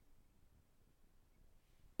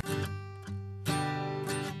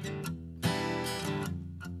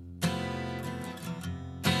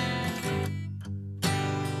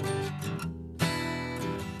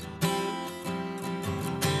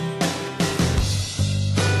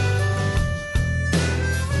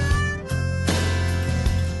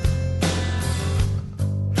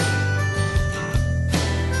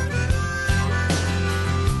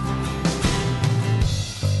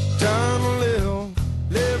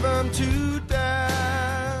to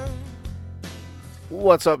die.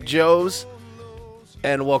 What's up, Joes?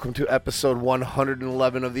 And welcome to episode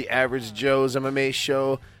 111 of the Average Joe's MMA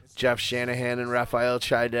show. Jeff Shanahan and Rafael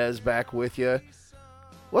Chaidez back with you.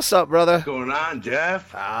 What's up, brother? What's going on,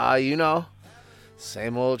 Jeff? You know,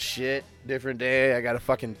 same old shit, different day. I got a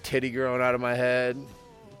fucking titty growing out of my head.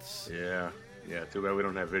 Yeah. Too bad we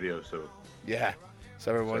don't have video, so Yeah,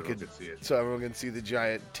 so everyone can could see it. So everyone can see the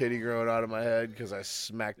giant titty growing out of my head because I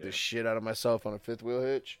smacked the shit out of myself on a fifth wheel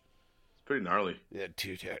hitch. It's pretty gnarly. Yeah,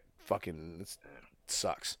 dude, it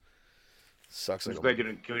sucks. Sucks. I'm Like just glad you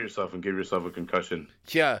didn't kill yourself and give yourself a concussion.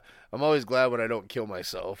 Yeah, I'm always glad when I don't kill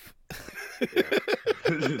myself.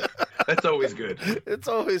 That's always good. It's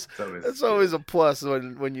always a plus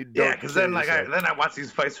when you don't. Yeah, because then I watch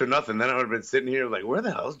these fights for nothing. Then I would have been sitting here like, where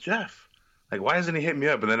the hell's Jeff? Like, why isn't he hitting me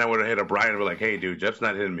up? And then I would have hit up Brian and be like, hey, dude, Jeff's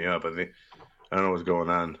not hitting me up. I don't know what's going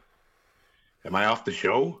on. Am I off the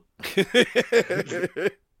show? Did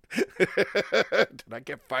I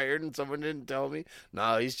get fired and someone didn't tell me?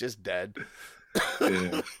 No, he's just dead.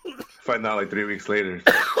 Yeah. Find out like 3 weeks later.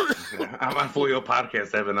 I'm on Full Yo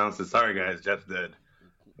Podcast. I've announced it. Sorry, guys, Jeff's dead.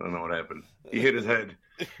 I don't know what happened. He hit his head.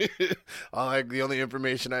 The only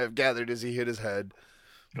information I have gathered is he hit his head.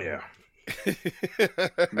 Yeah.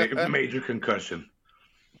 Major concussion.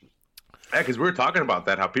 Yeah, because we were talking about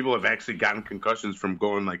that, how people have actually gotten concussions from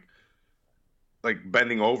going like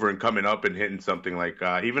bending over and coming up and hitting something like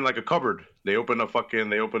even like a cupboard. They open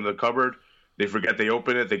the cupboard, they forget they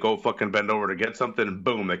open it, they go fucking bend over to get something, and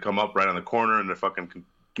boom, they come up right on the corner and they fucking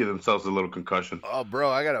give themselves a little concussion. Oh, bro,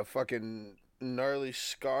 I got a fucking gnarly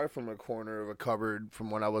scar from a corner of a cupboard from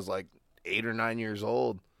when I was like 8 or 9 years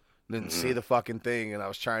old. Didn't see the fucking thing, and I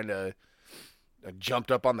was trying to. I jumped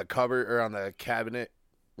up on the cupboard or on the cabinet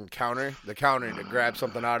and counter to grab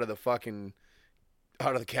something out of the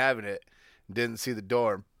cabinet. Didn't see the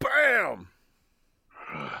door. Bam!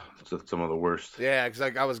 That's some of the worst. Yeah,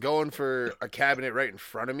 because I was going for a cabinet right in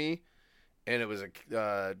front of me, and it was a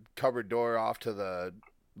cupboard door off to the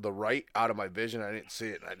right out of my vision. I didn't see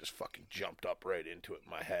it, and I just fucking jumped up right into it in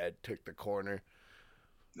my head, took the corner.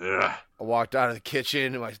 Ugh. I walked out of the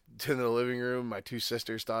kitchen to the living room. My two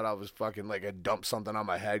sisters thought I was fucking like I dumped something on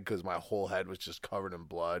my head because my whole head was just covered in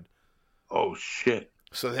blood. Oh, shit.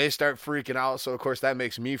 So they start freaking out. So, of course, that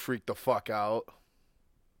makes me freak the fuck out.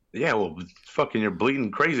 Yeah, well, fucking you're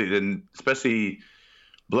bleeding crazy. Then especially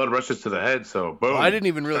blood rushes to the head. So, boom. Well, I didn't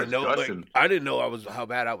even really know. I didn't know how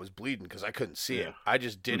bad I was bleeding because I couldn't see it. I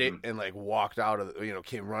just did it and like walked out of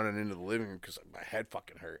came running into the living room because my head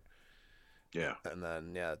fucking hurt. Yeah. And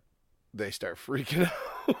then, they start freaking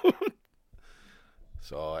out.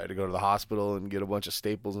 So I had to go to the hospital and get a bunch of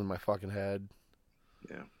staples in my fucking head.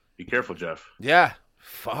 Yeah. Be careful, Jeff. Yeah.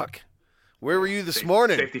 Fuck. Where were you this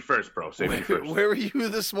morning? Safety first, bro. Safety first. Where were you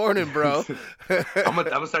this morning, bro? I'm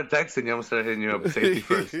gonna start texting you. I'm gonna start hitting you up. Safety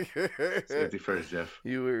first. Safety first, Jeff.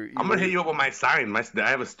 I'm gonna hit you up with my sign. I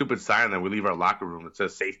have a stupid sign that we leave our locker room that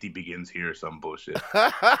says "Safety begins here" or some bullshit.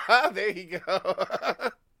 There you go.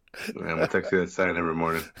 I'm gonna text you that sign every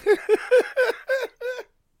morning.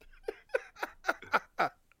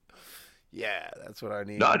 Yeah, that's what I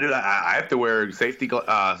need. No, dude, I have to wear safety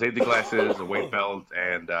glasses, a weight belt,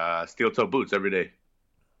 and steel toe boots every day.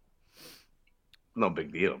 No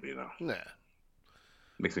big deal, Nah.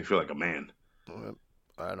 Makes me feel like a man.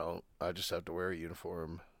 I don't. I just have to wear a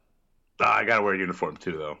uniform. I gotta wear a uniform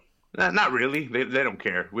too, though. Not really. They don't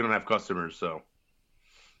care. We don't have customers, so.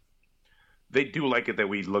 They do like it that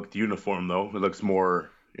we looked uniform, though. It looks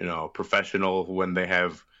more, professional when they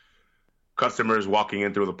have customers walking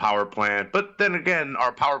in through the power plant. But then again,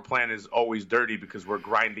 our power plant is always dirty because we're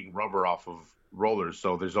grinding rubber off of rollers.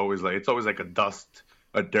 So there's always it's always like a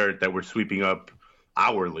dirt that we're sweeping up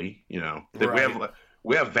hourly. Right.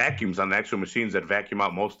 We have vacuums on the actual machines that vacuum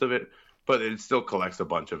out most of it, but it still collects a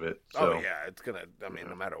bunch of it. So, oh yeah, it's gonna.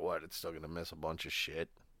 No matter what, it's still gonna miss a bunch of shit.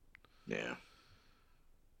 Yeah.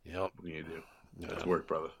 Yep. What do you do? That's work,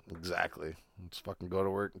 brother. Exactly. Let's fucking go to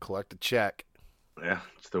work and collect a check. Yeah,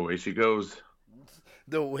 it's the way she goes.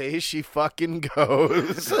 The way she fucking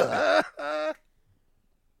goes. Me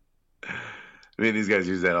and these guys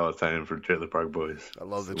use that all the time for Trailer Park Boys. I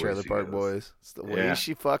love the Trailer Park Boys. It's the way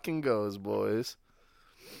she fucking goes, boys.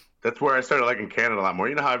 That's where I started liking Canada a lot more.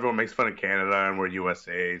 You know how everyone makes fun of Canada and we're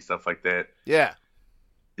USA and stuff like that? Yeah.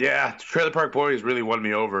 Yeah, Trailer Park Boys really won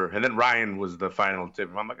me over. And then Ryan was the final tip.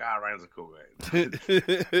 I'm like, Ryan's a cool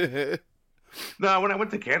guy. No, when I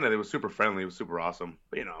went to Canada, it was super friendly. It was super awesome.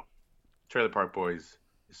 But, Trailer Park Boys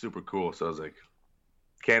is super cool. So I was like,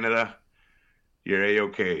 Canada, you're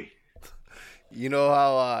A-okay. You know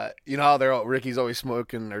how Ricky's always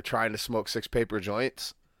smoking or trying to smoke 6 paper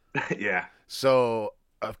joints? Yeah. So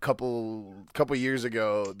a couple years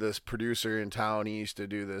ago, this producer in town, he used to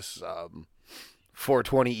do this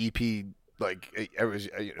 420 EP like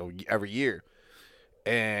every year,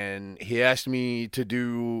 and he asked me to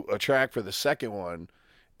do a track for the second one,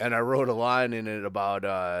 and I wrote a line in it about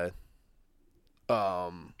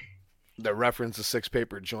the reference to Six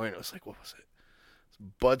Paper Joint. I was like, what was it?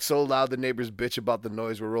 Bud so loud the neighbors bitch about the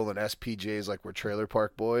noise. We're rolling SPJs like we're Trailer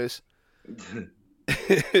Park Boys. And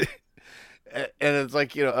it's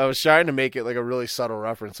like, I was trying to make it like a really subtle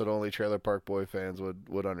reference that only Trailer Park Boy fans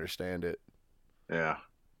would understand it. Yeah.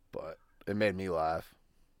 But it made me laugh.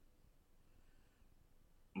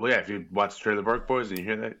 Well, yeah, if you watch Trailer Park Boys and you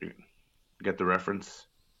hear that, you get the reference.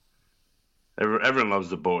 Everyone loves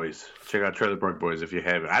the boys. Check out Trailer Park Boys if you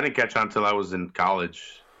haven't. I didn't catch on until I was in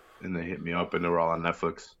college, and they hit me up, and they were all on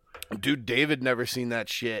Netflix. Dude, David never seen that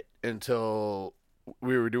shit until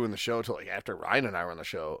we were doing the show, until like after Ryan and I were on the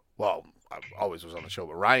show. Well, I always was on the show,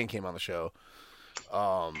 but Ryan came on the show.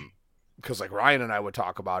 Because like Ryan and I would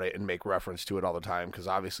talk about it and make reference to it all the time, because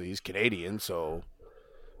obviously he's Canadian, so.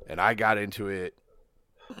 And I got into it.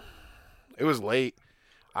 It was late.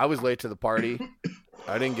 I was late to the party.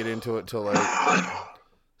 I didn't get into it till like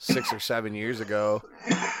 6 or 7 years ago,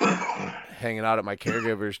 hanging out at my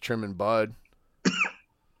caregiver's, trimming bud.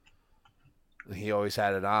 He always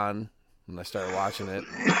had it on, and I started watching it,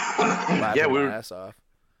 laughing my ass off.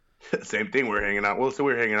 Same thing. We were hanging out. Well, so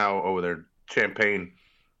we were hanging out over there, Champagne,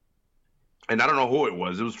 and I don't know who it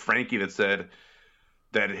was. It was Frankie that said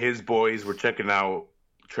that his boys were checking out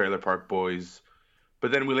Trailer Park Boys.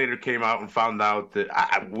 But then we later came out and found out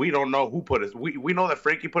that we don't know who put us. We know that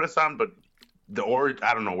Frankie put us on, but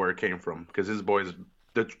I don't know where it came from, because his boys,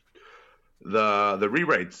 the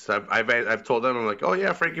rewrites. I've told them, I'm like, oh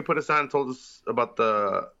yeah, Frankie put us on, told us about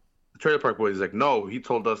the Trailer Park Boys. He's like, no, he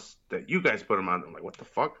told us that you guys put him on. I'm like, what the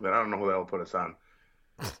fuck? Then I don't know who the hell put us on.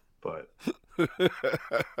 But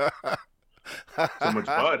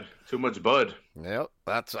too much bud. Yep,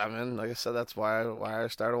 like I said, that's why I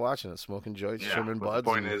started watching it, smoking joints, trimming buds.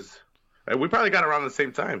 The point is, we probably got around the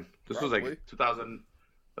same time. This was like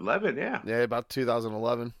 2011, yeah. Yeah, about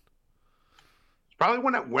 2011. It's probably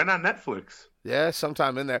when it went on Netflix. Yeah,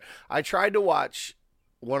 sometime in there. I tried to watch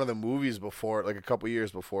one of the movies before, like a couple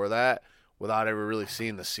years before that, without ever really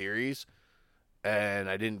seeing the series, and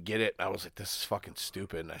I didn't get it. I was like, this is fucking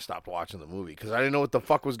stupid, and I stopped watching the movie because I didn't know what the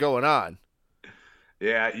fuck was going on.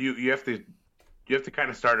 Yeah, you have to kind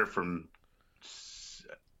of start it from.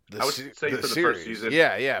 I would say for the series. First season.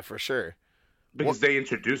 Yeah, for sure. Because they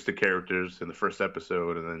introduced the characters in the first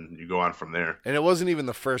episode, and then you go on from there. And it wasn't even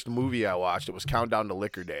the first movie I watched. It was Countdown to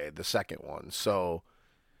Liquor Day, the second one. So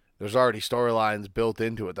there's already storylines built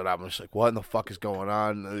into it that I'm just like, what in the fuck is going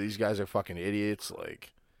on? These guys are fucking idiots.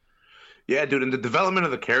 Like. Yeah, dude, and the development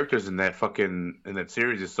of the characters in that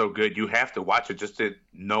series is so good. You have to watch it just to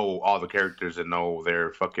know all the characters and know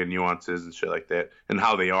their fucking nuances and shit like that, and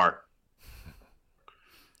how they are.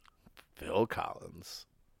 Phil Collins.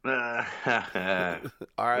 R.I.P.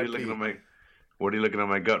 What are you looking at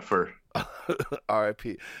my gut for?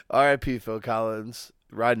 R.I.P. Phil Collins,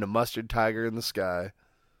 riding a mustard tiger in the sky.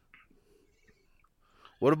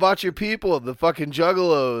 What about your people, the fucking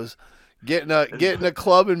juggalos? Getting a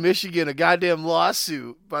club in Michigan, a goddamn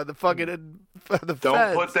lawsuit by the fucking feds.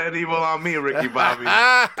 Don't put that evil on me, Ricky Bobby.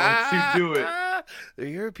 Don't you do it. They're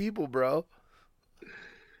your people, bro.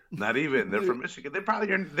 Not even. They're from Michigan.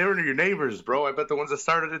 They're your neighbors, bro. I bet the ones that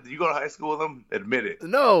started it. You go to high school with them. Admit it.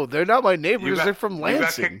 No, they're not my neighbors. They're from Lansing.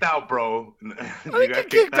 You got kicked out, bro. I didn't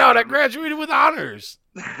get kicked out. I graduated with honors.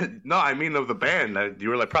 No, I mean of the band. You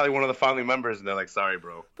were like probably one of the founding members, and they're like, "Sorry,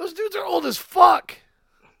 bro." Those dudes are old as fuck.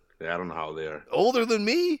 Yeah, I don't know how they are. Older than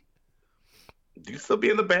me? Do you still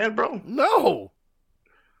be in the band, bro? No.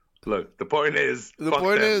 Look, the point is...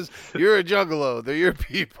 you're a juggalo. They're your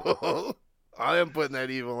people. I am putting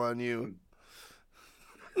that evil on you.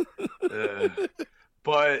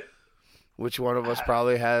 But... Which one of us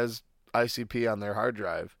probably has ICP on their hard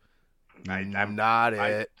drive? I'm not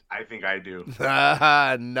it. I think I do.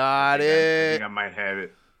 Not it. I think I might have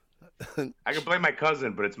it. I can blame my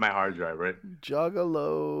cousin, but it's my hard drive, right?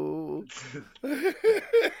 Juggalo.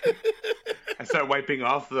 I start wiping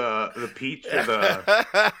off the peach or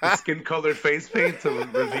the skin-colored face paint to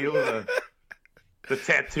reveal the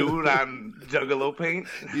tattooed on Juggalo paint.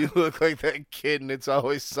 You look like that kid, and It's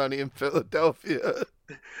Always Sunny in Philadelphia.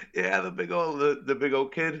 Yeah, the big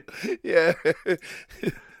old kid. Yeah.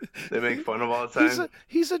 They make fun of all the time.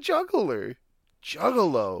 He's a juggler.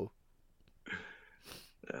 Juggalo.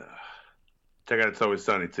 Check out It's Always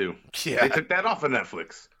Sunny, too. Yeah. They took that off of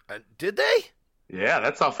Netflix. Did they? Yeah,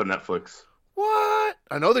 that's off of Netflix. What?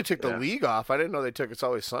 I know they took the Yeah. league off. I didn't know they took It's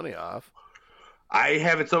Always Sunny off. I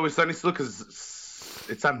have It's Always Sunny still because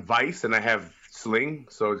it's on Vice, and I have Sling,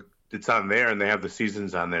 so it's on there, and they have the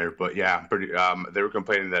seasons on there. But yeah, I'm pretty. They were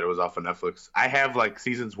complaining that it was off of Netflix. I have like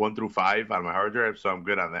seasons 1 through 5 on my hard drive, so I'm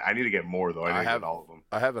good on that. I need to get more though. I need to get all of them.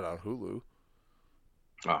 I have it on Hulu.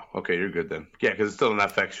 Oh, okay, you're good then. Yeah, because it's still an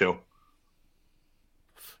FX show.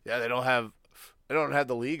 Yeah, they don't have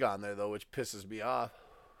the league on there though, which pisses me off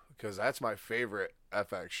because that's my favorite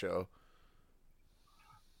FX show.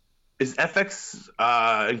 Is FX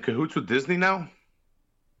in cahoots with Disney now?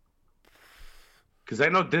 Because I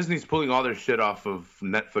know Disney's pulling all their shit off of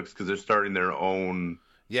Netflix because they're starting their own.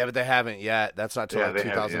 Yeah, but they haven't yet. That's not till Yeah, like they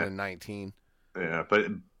haven't yet. 2019. Yeah, but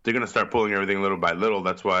they're gonna start pulling everything little by little.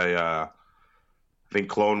 That's why I think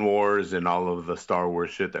Clone Wars and all of the Star Wars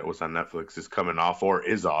shit that was on Netflix is coming off or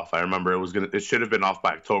is off. I remember it should have been off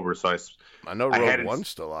by October. So I know Rogue One's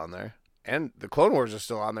still on there, and the Clone Wars is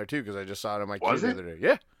still on there too because I just saw it on my queue the other day.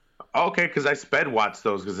 Yeah. Okay, because I sped watched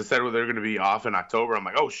those because they said they're going to be off in October. I'm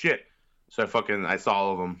like, oh shit! So I saw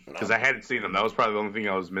all of them because I hadn't seen them. That was probably the only thing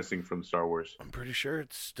I was missing from Star Wars. I'm pretty sure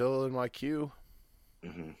it's still in my queue.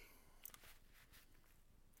 Mm-hmm.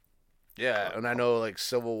 Yeah, and I know like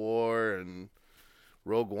Civil War and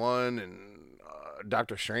Rogue One and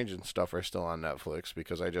Doctor Strange and stuff are still on Netflix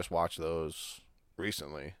because I just watched those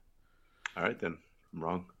recently. All right, then I'm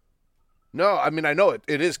wrong. No, I mean I know it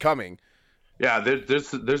is coming. Yeah,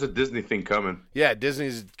 there's a Disney thing coming. Yeah,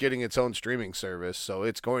 Disney's getting its own streaming service, so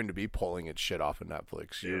it's going to be pulling its shit off of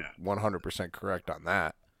Netflix. You're 100% correct on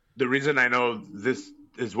that. The reason I know this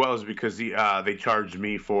as well is because they charge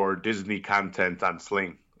me for Disney content on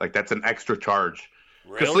Sling. Like that's an extra charge.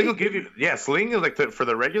 Because Sling will give you, Sling is like for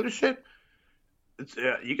the regular shit. It's,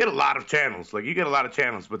 you get a lot of channels. Like you get a lot of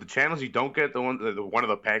channels, but the channels you don't get, one of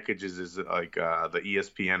the packages is like the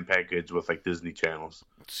ESPN package with like Disney channels.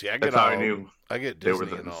 See, I get Disney they were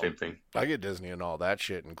and the all. same thing. I get Disney and all that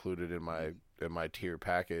shit included in my tier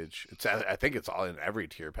package. I think it's all in every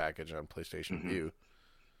tier package on PlayStation View.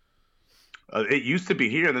 It used to be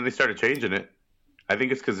here, and then they started changing it. I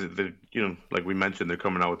think it's because like we mentioned, they're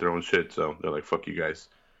coming out with their own shit, so they're like, "Fuck you guys,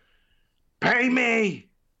 pay me."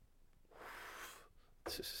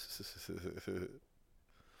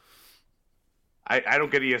 I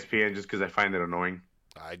don't get ESPN just because I find it annoying.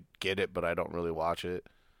 I get it, but I don't really watch it.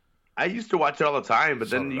 I used to watch it all the time, but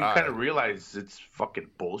So then did you I. kind of realize it's fucking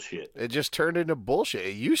bullshit. It just turned into bullshit.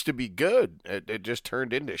 It used to be good. It just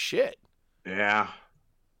turned into shit. Yeah.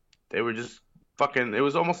 They were just fucking... It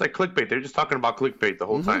was almost like clickbait. They were just talking about clickbait the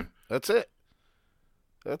whole time. That's it.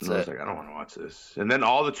 That's And I was it. like, I don't want to watch this. And then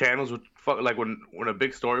all the channels would... Like, when a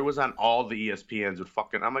big story was on, all the ESPNs would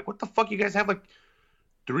fucking... I'm like, what the fuck? You guys have, like,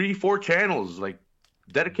 3-4 channels. Like,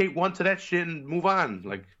 dedicate one to that shit and move on.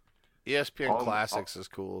 Like... ESPN Classics is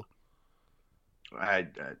cool. I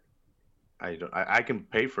can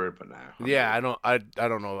pay for it, but nah. Yeah, I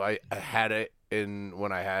don't know. I had it in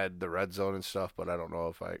when I had the Red Zone and stuff, but I don't know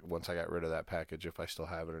if once I got rid of that package if I still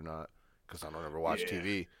have it or not because I don't ever watch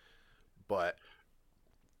TV. But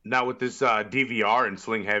now with this DVR and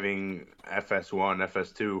Sling having FS1,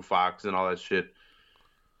 FS2, Fox, and all that shit,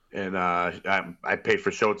 and I pay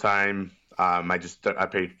for Showtime. I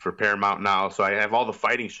paid for Paramount now, so I have all the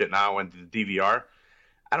fighting shit now and the DVR.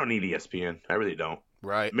 I don't need ESPN. I really don't.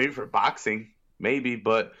 right, Maybe for boxing, maybe,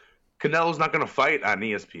 but Canelo's not going to fight on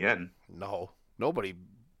ESPN. no, nobody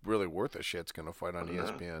really worth a shit's gonna fight on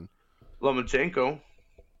ESPN. Lomachenko,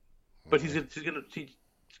 but he's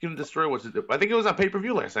gonna destroy what's it? I think it was on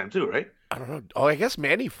pay-per-view last time too, right? I don't know. Oh, I guess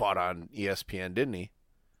Manny fought on ESPN, didn't he?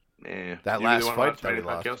 Yeah. That You last really wanna fight watch that he Manny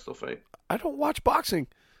lost. Pacquiao still fight? I don't watch boxing.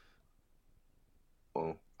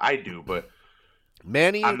 Well, I do, but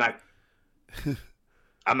Manny, I'm not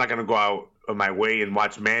gonna go out of my way and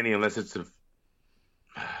watch Manny unless it's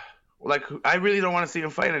like I really don't want to see him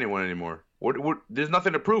fight anyone anymore. There's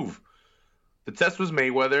nothing to prove. The test was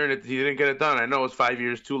Mayweather, and he didn't get it done. I know it's 5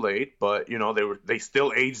 years too late, but they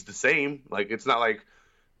still aged the same. Like it's not like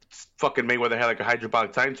fucking Mayweather had like a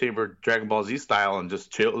hydroponic time chamber, Dragon Ball Z style, and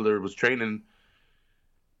just chilled or was training,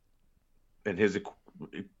 and his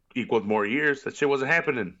equaled more years. That shit wasn't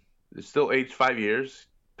happening. It's still aged 5 years.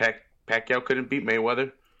 Pacquiao couldn't beat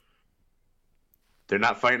Mayweather. They're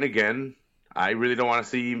not fighting again. I really don't want to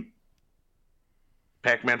see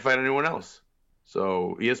Pac-Man fight anyone else.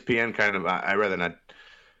 So ESPN I'd rather not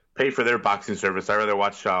pay for their boxing service. I'd rather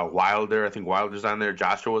watch Wilder. I think Wilder's on there.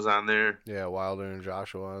 Joshua's on there. yeah, Wilder and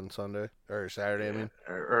Joshua on Sunday or Saturday. I mean,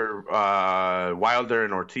 Or Wilder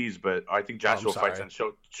and Ortiz, but I think Joshua fights on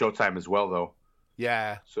Showtime as well, though.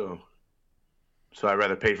 yeah, So I'd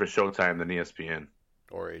rather pay for Showtime than ESPN.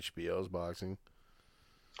 or HBO's boxing.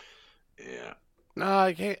 Yeah. No,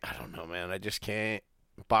 I can't. I don't know, man. I just can't.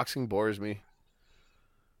 Boxing bores me.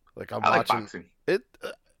 Like I'm I like watching boxing. it.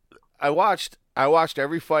 I watched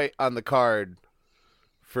every fight on the card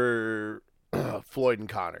for Floyd and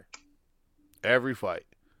Connor. Every fight.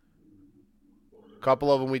 A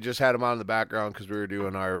couple of them we just had them on in the background because we were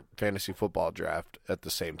doing our fantasy football draft at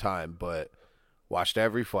the same time. But watched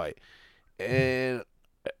every fight, and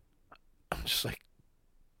I'm just like,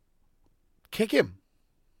 kick him,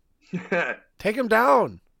 take him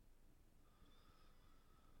down.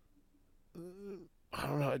 I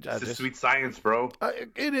don't know. It's just sweet science, bro.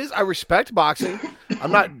 It is. I respect boxing.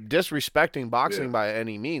 I'm not disrespecting boxing by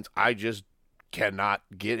any means. I just cannot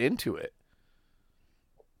get into it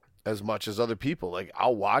as much as other people. Like,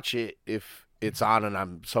 I'll watch it if it's on and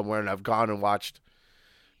I'm somewhere, and I've gone and watched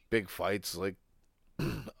big fights. Like,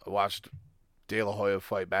 I watched De La Hoya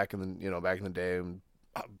fight back in the day, and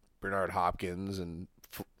Bernard Hopkins, and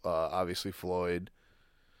obviously Floyd.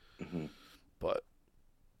 Mm-hmm. But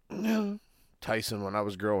yeah. Tyson when I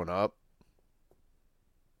was growing up.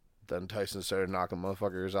 Then Tyson started knocking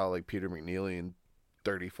motherfuckers out like Peter McNeely in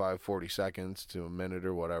 35, 40 seconds to a minute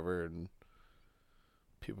or whatever, and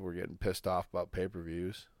people were getting pissed off about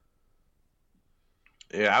pay-per-views.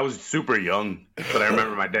 Yeah, I was super young, but I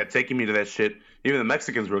remember my dad taking me to that shit. Even the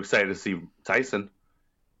Mexicans were excited to see Tyson.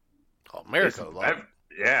 Oh, America loved it.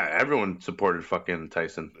 Yeah, everyone supported fucking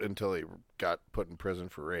Tyson. Until he got put in prison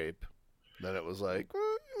for rape. Then it was like...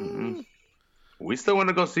 Mm-hmm. We still want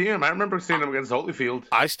to go see him. I remember seeing him against Holyfield.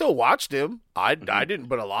 I still watched him. I didn't,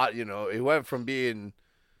 but a lot, it went from being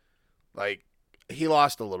like he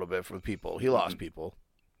lost a little bit from people. He lost people.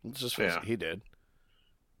 It's just he did.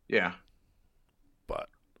 Yeah. But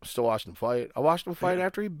I still watched him fight. I watched him fight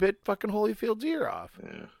after he bit fucking Holyfield's ear off.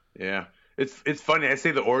 Yeah. Yeah. It's funny. I say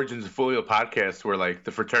the origins of Fulio podcast were like the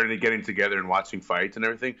fraternity getting together and watching fights and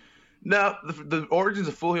everything. No, the origins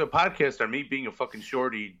of Fulio podcast are me being a fucking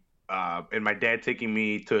shorty. And my dad taking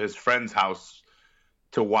me to his friend's house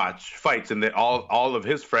to watch fights, and all of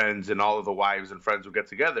his friends and all of the wives and friends would get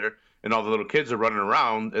together, and all the little kids are running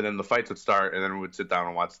around, and then the fights would start, and then we would sit down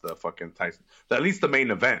and watch the fucking Tyson, at least the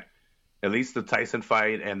main event, at least the Tyson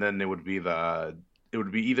fight, and then it would be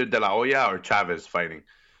either De La Hoya or Chavez fighting.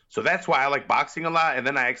 So that's why I like boxing a lot, and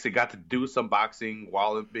then I actually got to do some boxing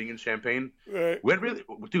while being in Champaign. Right. We had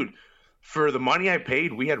dude. For the money I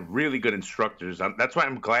paid, we had really good instructors. That's why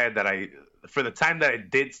I'm glad that for the time that I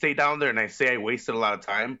did stay down there, and I say I wasted a lot of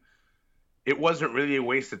time, it wasn't really a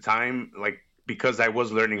waste of time, like, because I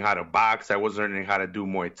was learning how to box, I was learning how to do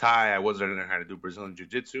Muay Thai, I was learning how to do Brazilian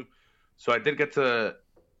Jiu-Jitsu. So I did get to,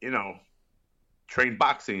 train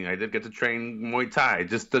boxing. I did get to train Muay Thai,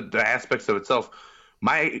 just the aspects of itself.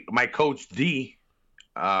 My coach, D,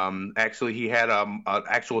 actually, he had an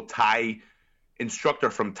actual Thai instructor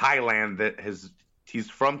from Thailand he's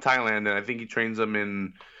from Thailand, and I think he trains them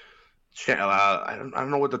in I don't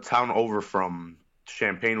know what the town over from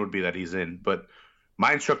Champaign would be that he's in, but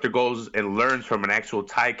my instructor goes and learns from an actual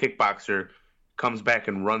Thai kickboxer, comes back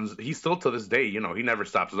and runs. He's still to this day, he never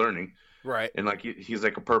stops learning. Right. And like he's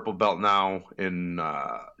like a purple belt now in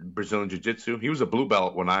Brazilian Jiu-Jitsu. He was a blue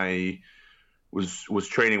belt when I was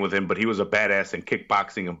training with him, but he was a badass in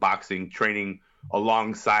kickboxing and boxing, training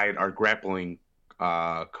alongside our grappling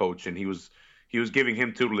coach, and he was giving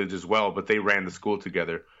him tutelage as well, but they ran the school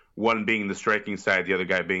together, one being the striking side, the other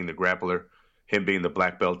guy being the grappler, him being the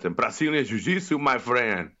black belt in Brazilian Jiu-Jitsu, my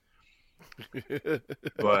friend.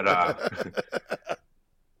 But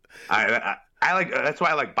I like, that's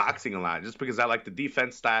why I like boxing a lot, just because I like the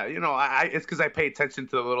defense style. It's because I pay attention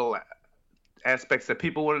to the little aspects that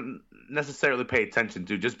people wouldn't necessarily pay attention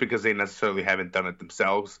to, just because they necessarily haven't done it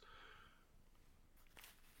themselves.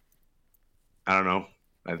 I don't know.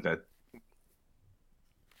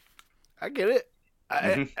 I get it.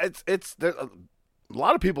 It's there. A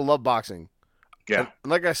lot of people love boxing. Yeah.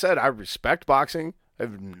 And like I said, I respect boxing. I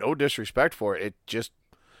have no disrespect for it.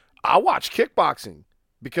 I watch kickboxing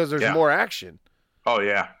because there's more action. Oh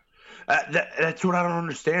yeah. That's what I don't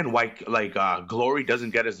understand. Why, Glory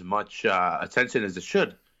doesn't get as much attention as it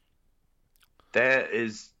should.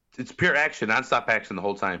 It's pure action, nonstop action the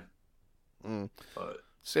whole time.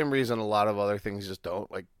 Same reason a lot of other things just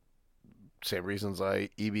don't. Like, same reasons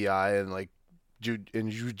like EBI and like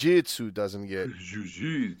Jiu-Jitsu doesn't get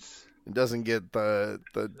the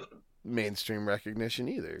mainstream recognition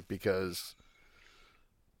either, because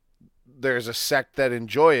there's a sect that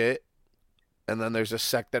enjoy it, and then there's a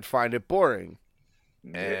sect that find it boring.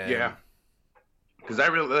 And yeah.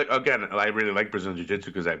 because I really like Brazilian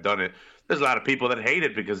Jiu-Jitsu because I've done it. There's a lot of people that hate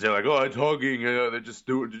it because they're like, oh, it's hugging, they're just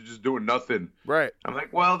doing nothing. Right. I'm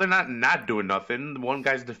like, well, they're not doing nothing. One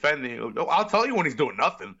guy's defending. I'll tell you when he's doing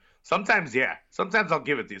nothing. Sometimes, yeah. Sometimes I'll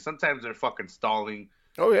give it to you. Sometimes they're fucking stalling.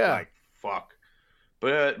 Oh yeah. Like, fuck.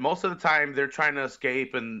 But most of the time, they're trying to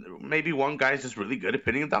escape, and maybe one guy's just really good at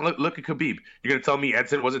pinning him down. Look at Khabib. You're going to tell me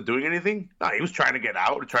Edson wasn't doing anything? No, he was trying to get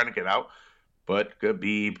out. But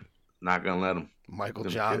Khabib, not going to let him. Michael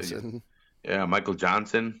Johnson. Yeah, Michael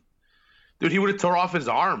Johnson. Dude, he would have tore off his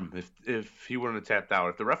arm if he wouldn't have tapped out.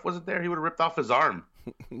 If the ref wasn't there, he would have ripped off his arm.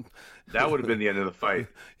 That would have been the end of the fight.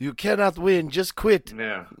 You cannot win. Just quit.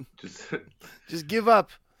 Yeah. Just give up.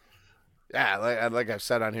 Yeah, like I've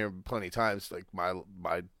said on here plenty of times, like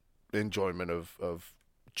my enjoyment of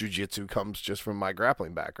jiu-jitsu comes just from my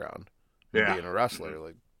grappling background. Yeah. Being a wrestler,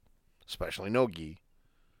 like especially no-gi.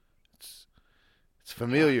 It's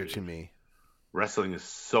familiar to me. Wrestling is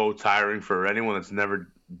so tiring for anyone that's never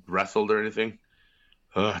wrestled or anything.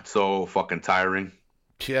 It's so fucking tiring.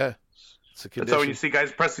 Yeah. It's a condition. That's why when you see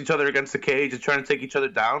guys press each other against the cage and trying to take each other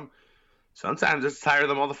down, sometimes it's tire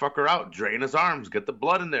the motherfucker out. Drain his arms. Get the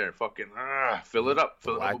blood in there. Fucking fill it up.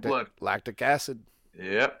 Fill it up with blood. Lactic acid.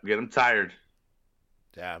 Yep. Get him tired.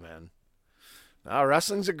 Yeah, man. No,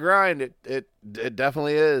 wrestling's a grind. It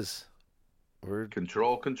definitely is. We're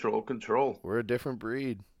control. We're a different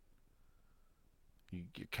breed.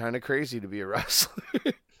 You're kind of crazy to be a wrestler.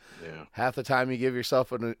 Yeah. Half the time you give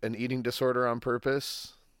yourself an eating disorder on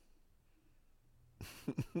purpose.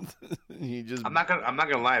 I'm not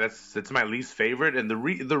gonna lie. It's my least favorite, and the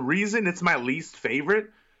reason it's my least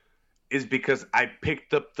favorite is because I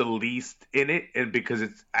picked up the least in it, and because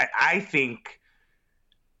I think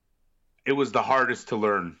it was the hardest to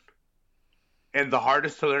learn. And the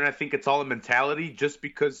hardest to learn, I think it's all a mentality, just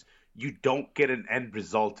because you don't get an end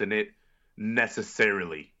result in it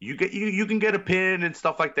necessarily. You can get a pin and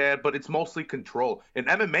stuff like that, but it's mostly control. In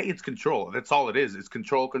MMA, it's control. That's all it is. It's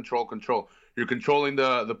control. You're controlling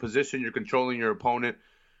the position. You're controlling your opponent.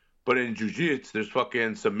 But in jiu-jitsu, there's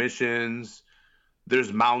fucking submissions.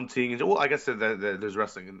 There's mounting. Well, I guess that there's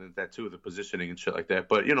wrestling and that too, the positioning and shit like that.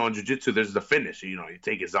 But, in jiu-jitsu, there's the finish. You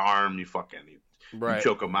take his arm, you choke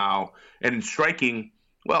him out. And in striking,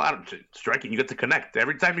 you get to connect.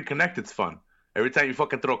 Every time you connect, it's fun. Every time you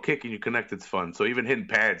fucking throw a kick and you connect, it's fun. So even hitting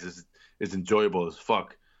pads is enjoyable as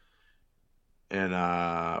fuck. And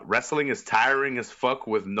wrestling is tiring as fuck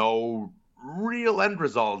with no real end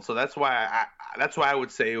result. So that's why I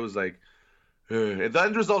would say it was like the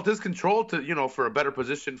end result is control to for a better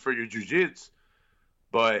position for your jiu-jitsu.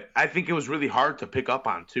 But I think it was really hard to pick up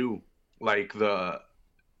on too. Like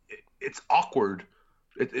it's awkward.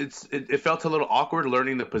 It felt a little awkward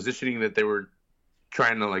learning the positioning that they were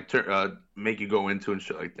trying to make you go into and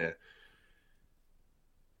shit like that.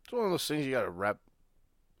 It's one of those things you gotta rep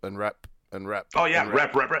and rep and rep. Oh yeah,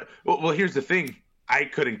 rep. Well, here's the thing. I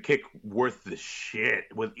couldn't kick worth the shit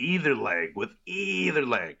with either leg. If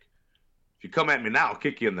you come at me now, I'll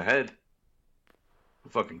kick you in the head.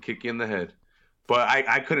 I'll fucking kick you in the head. But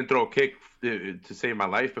I couldn't throw a kick to save my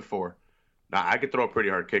life before. Now I could throw a pretty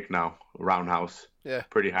hard kick now, roundhouse. Yeah.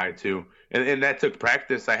 Pretty high too. And that took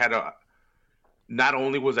practice. Not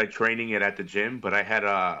only was I training it at the gym, but I had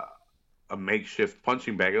a makeshift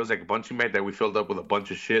punching bag. It was like a punching bag that we filled up with a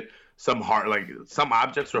bunch of shit. Some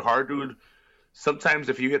objects are hard, dude. Sometimes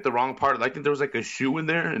if you hit the wrong part, I think there was like a shoe in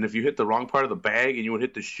there, and if you hit the wrong part of the bag and you would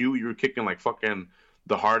hit the shoe, you were kicking like fucking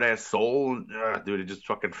the hard ass sole. Dude, it just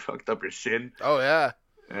fucking fucked up your shin. Oh yeah.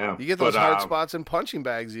 Yeah. You get those hard spots in punching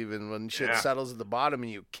bags even when shit settles at the bottom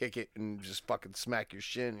and you kick it and just fucking smack your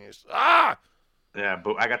shin. And you're just, Yeah,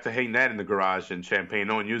 but I got to hang that in the garage in Champaign.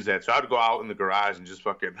 No one used that. So I'd go out in the garage and just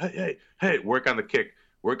fucking, hey, work on the kick,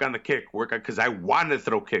 because I wanted to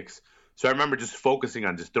throw kicks. So I remember just focusing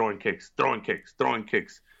on just throwing kicks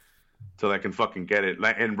till I can fucking get it.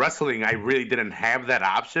 Like in wrestling, I really didn't have that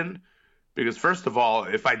option because first of all,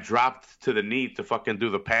 if I dropped to the knee to fucking do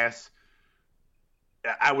the pass,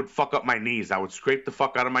 I would fuck up my knees. I would scrape the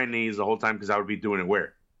fuck out of my knees the whole time because I would be doing it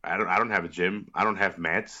where? I don't have a gym. I don't have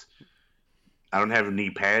mats. I don't have knee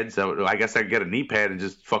pads. I guess I could get a knee pad and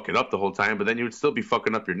just fuck it up the whole time, but then you would still be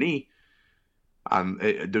fucking up your knee.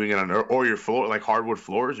 Doing it on or your floor, like hardwood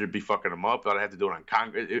floors, you'd be fucking them up. But I had to do it on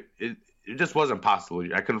concrete. It just wasn't possible.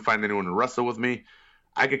 I couldn't find anyone to wrestle with me.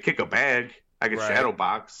 I could kick a bag. I could shadow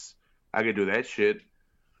box. I could do that shit.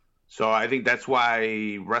 So I think that's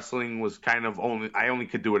why wrestling was kind of I only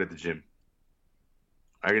could do it at the gym.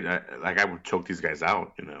 I would choke these guys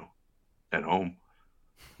out, at home.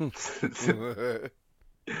 That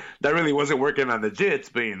really wasn't working on the jits,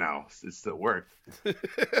 but it still worked.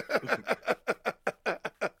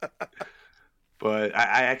 But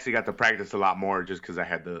I actually got to practice a lot more just because I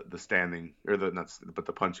had the standing or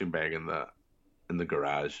the punching bag in the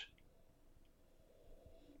garage.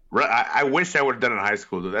 I wish I would have done it in high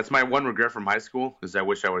school. Though. That's my one regret from high school is I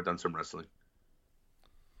wish I would have done some wrestling.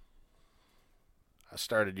 I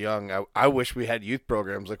started young. I wish we had youth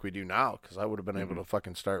programs like we do now because I would have been able to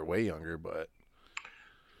fucking start way younger. But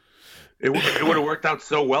it would have worked out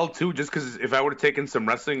so well too. Just because if I would have taken some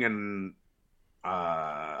wrestling in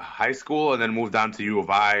high school and then moved on to U of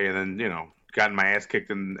I and then gotten my ass kicked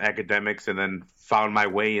in academics and then found my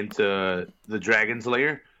way into the Dragon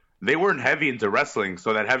Slayer. They weren't heavy into wrestling,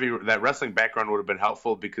 so that wrestling background would have been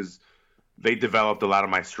helpful because they developed a lot of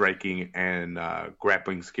my striking and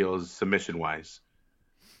grappling skills submission wise.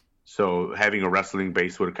 So having a wrestling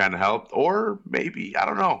base would have kind of helped, or maybe I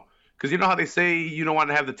don't know, because you know how they say you don't want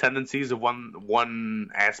to have the tendencies of one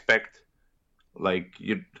aspect,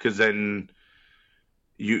 because then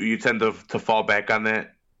you tend to fall back on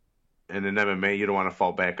that, and in MMA you don't want to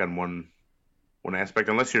fall back on one aspect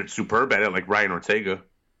unless you're superb at it, like Ryan Ortega.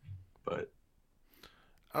 But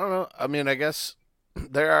I don't know. I mean, I guess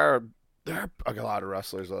there are a lot of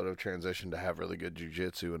wrestlers that have transitioned to have really good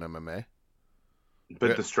jiu-jitsu and MMA.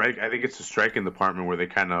 But I think it's the striking department where they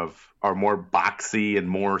kind of are more boxy and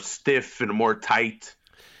more stiff and more tight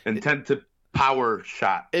and tend to power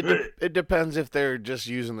shot. It depends if they're just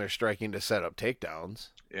using their striking to set up takedowns.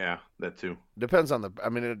 Yeah, that too. Depends on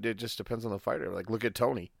it just depends on the fighter. Like, look at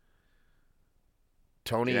Tony.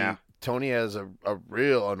 Tony has a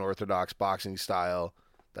real unorthodox boxing style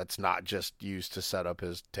that's not just used to set up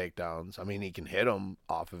his takedowns. I mean, he can hit them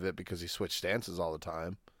off of it because he switched stances all the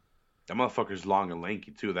time. That motherfucker's long and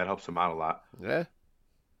lanky, too. That helps him out a lot. Yeah.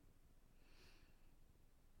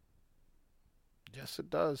 Yes, it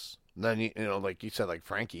does. And then, like you said, like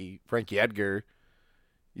Frankie Edgar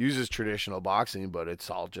uses traditional boxing, but it's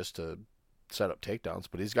all just to set up takedowns.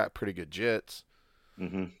 But he's got pretty good jits.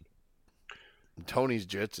 Mm-hmm. Tony's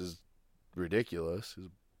jits is ridiculous. His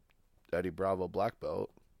Eddie Bravo black belt.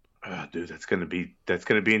 Dude, that's gonna be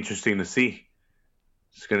interesting to see.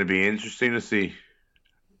 It's gonna be interesting to see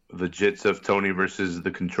the jits of Tony versus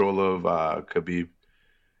the control of Khabib.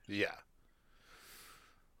 Yeah,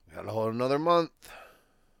 got a whole another month.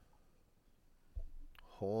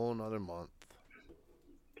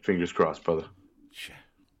 Fingers crossed, brother.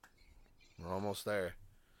 We're almost there.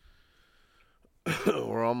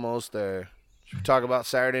 We're almost there. Should we talk about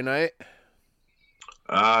Saturday night?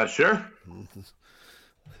 Sure.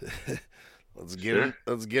 Let's get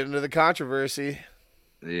into the controversy.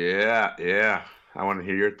 Yeah. I want to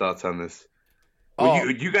hear your thoughts on this. Oh. Well,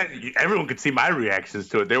 you guys, everyone could see my reactions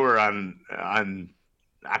to it. They were on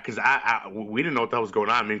because we didn't know what the hell was going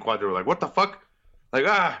on. Me and Quadro were like, "What the fuck?" Like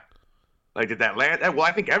did that land? Well,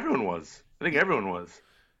 I think everyone was.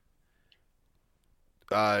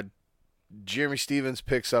 Jeremy Stevens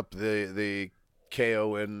picks up the KO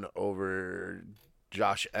win over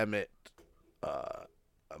Josh Emmett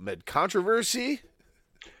amid controversy.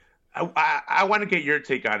 I want to get your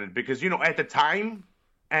take on it because, at the time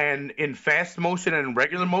and in fast motion and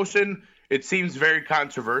regular motion, it seems very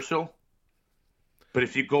controversial. But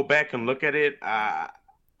if you go back and look at it,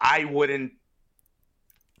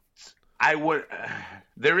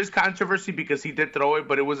 there is controversy because he did throw it,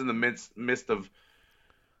 but it was in the midst of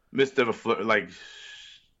like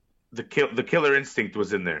the killer instinct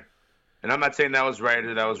was in there. And I'm not saying that was right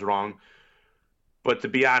or that was wrong, but to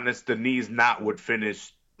be honest, the knee's not what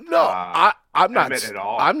finished. No, I'm not Emmett at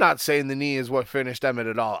all. I'm not saying the knee is what finished Emmett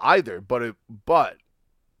at all either, but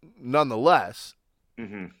nonetheless,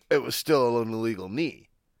 It was still an illegal knee.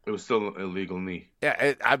 It was still an illegal knee.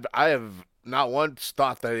 Yeah, I have not once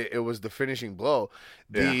thought that it was the finishing blow.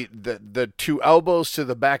 The two elbows to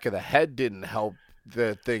the back of the head didn't help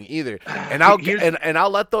the thing either. And I'll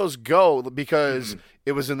let those go because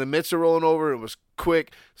it was in the midst of rolling over. It was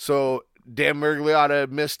quick, so Dan Miragliotta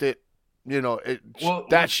missed it.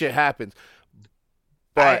 That shit happens.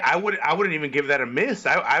 But I wouldn't even give that a miss.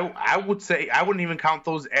 I would say I wouldn't even count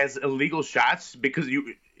those as illegal shots because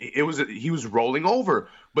he was rolling over.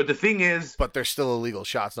 But the thing is, but they're still illegal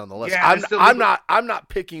shots nonetheless. Yeah, I'm not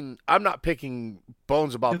picking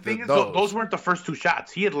bones about the thing. Those. Those weren't the first two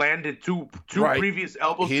shots. He had landed two right. previous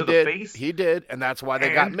elbows the face. He did, and that's why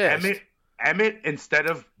they got missed. Emmett, instead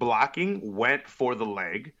of blocking, went for the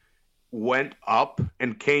leg, went up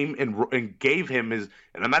and came and gave him his.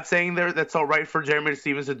 And I'm not saying that's all right for Jeremy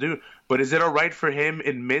Stevens to do, but is it all right for him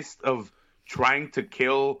in midst of trying to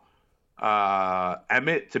kill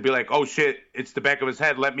Emmett to be like, oh shit, it's the back of his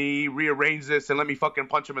head. Let me rearrange this and let me fucking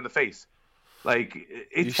punch him in the face. Like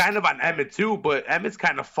it's kind of on Emmett too, but Emmett's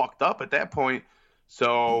kind of fucked up at that point.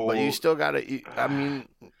 So, But you still got to. I mean,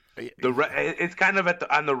 it's kind of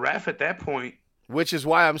on the ref at that point. which is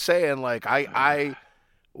why I'm saying, like,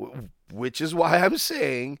 which is why I'm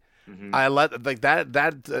saying. Mhm. I let like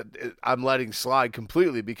that I'm letting slide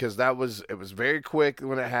completely because it was very quick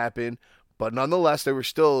when it happened, but nonetheless there were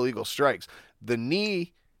still illegal strikes. The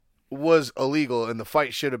knee was illegal and the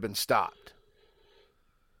fight should have been stopped.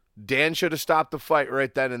 Dan should have stopped the fight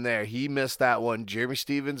right then and there. He missed that one. Jeremy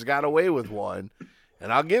Stevens got away with one,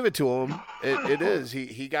 and I'll give it to him. It is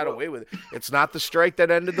he got away with it. It's not the strike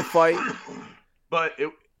that ended the fight, But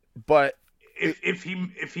but if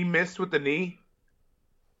he missed with the knee,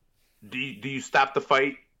 do you stop the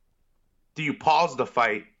fight? Do you pause the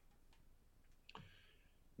fight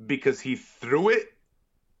because he threw it,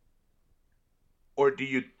 or do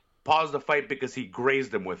you pause the fight because he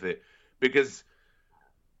grazed him with it? Because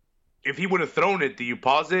if he would have thrown it, do you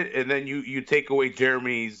pause it and then you take away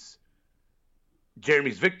Jeremy's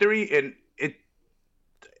victory? And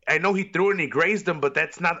I know he threw it and he grazed him, but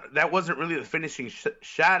that wasn't really the finishing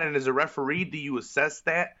shot. And as a referee, do you assess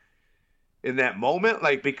that in that moment?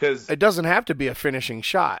 Like, because it doesn't have to be a finishing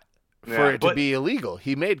shot for Yeah, it to but- be illegal.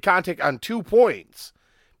 He made contact on 2 points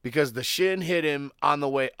because the shin hit him on the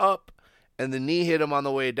way up and the knee hit him on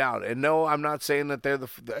the way down. And no, I'm not saying that they're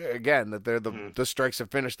the strikes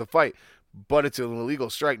that finish the fight, but it's an illegal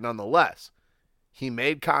strike nonetheless. He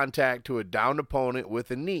made contact to a downed opponent with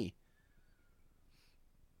a knee.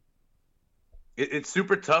 it's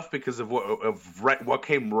super tough because of what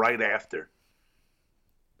came right after.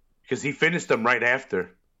 Because he finished him right after.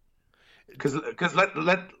 Because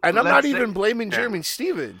And I'm not even blaming Jeremy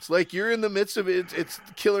Stevens. Like, you're in the midst of it. It's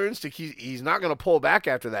killer instinct. He's not going to pull back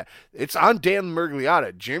after that. It's on Dan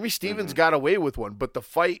Mergliotta. Jeremy Stevens got away with one, but the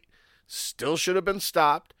fight still should have been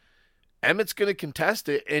stopped. Emmett's going to contest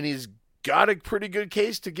it, and he's got a pretty good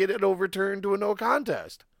case to get it overturned to a no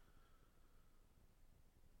contest.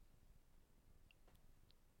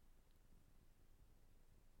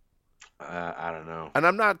 I don't know. And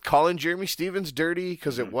I'm not calling Jeremy Stevens dirty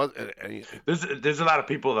because it was. There's a lot of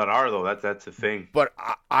people that are, though. That's the thing. But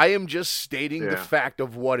I am just stating the Yeah. fact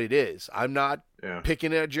of what it is. I'm not Yeah.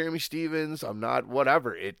 picking at Jeremy Stevens. I'm not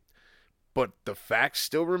whatever. But the facts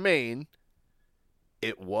still remain.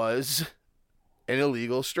 It was an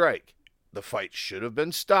illegal strike. The fight should have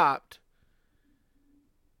been stopped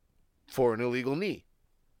for an illegal knee.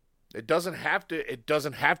 It doesn't have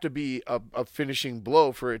to be a finishing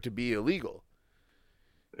blow for it to be illegal.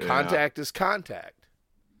 Yeah. Contact is contact.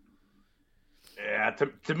 Yeah,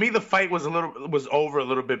 to me the fight was over a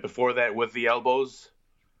little bit before that with the elbows,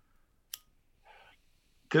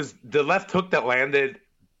 because the left hook that landed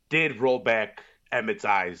did roll back Emmett's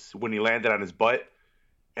eyes when he landed on his butt,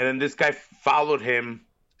 and then this guy followed him,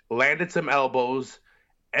 landed some elbows.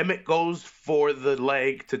 Emmett goes for the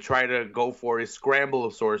leg to try to go for his scramble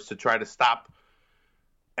of sorts to try to stop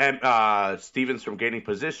Stevens from gaining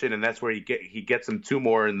position, and that's where he gets him 2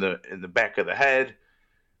 more in the back of the head.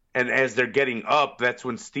 And as they're getting up, that's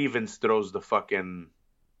when Stevens throws the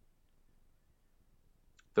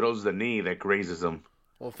knee that grazes him.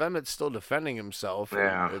 Well, if Emmett's still defending himself,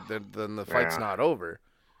 Yeah. then the fight's Yeah. not over.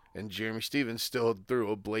 And Jeremy Stevens still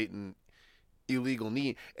threw a blatant illegal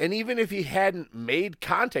knee. And even if he hadn't made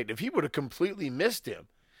contact, if he would have completely missed him,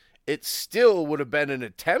 it still would have been an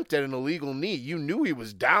attempt at an illegal knee. You knew he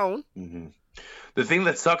was down. Mm-hmm. The thing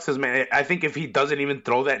that sucks is, man, I think if he doesn't even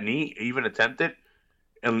throw that knee, even attempt it,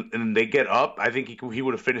 and they get up, I think he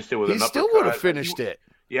would have finished it with He an still uppercut. would have finished it.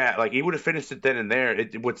 Yeah, like he would have finished it then and there.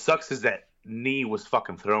 What sucks is that knee was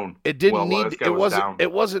fucking thrown. It didn't while this guy it was wasn't down.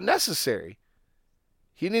 it wasn't necessary.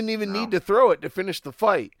 He didn't even need to throw it to finish the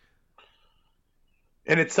fight.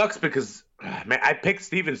 And it sucks because, man, I picked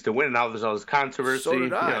Stevens to win, and now there's all this controversy. So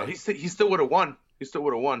did I. You know, he still would have won. He still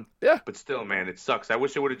would have won. Yeah. But still, man, it sucks. I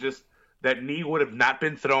wish it would have that knee would have not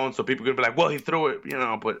been thrown, so people could be like, well, he threw it, you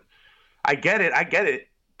know. But I get it.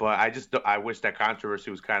 But I wish that controversy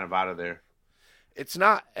was kind of out of there. It's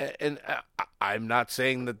not, and I'm not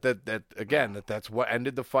saying that's what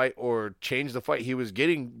ended the fight or changed the fight. He was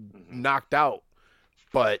getting knocked out,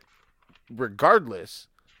 but regardless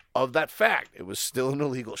of that fact, it was still an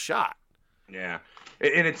illegal shot. Yeah,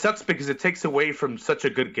 and it sucks because it takes away from such a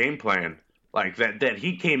good game plan, like that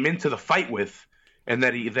he came into the fight with, and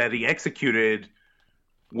that he executed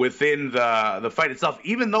within the fight itself.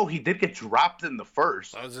 Even though he did get dropped in the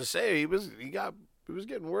first. I was to say he was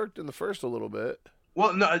getting worked in the first a little bit.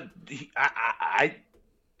 Well, no,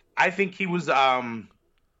 I think he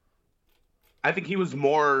was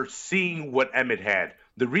more seeing what Emmett had.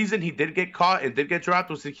 The reason he did get caught and did get dropped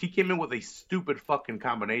was that he came in with a stupid fucking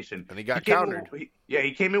combination. And he got came countered.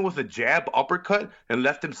 He came in with a jab uppercut and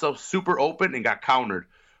left himself super open and got countered.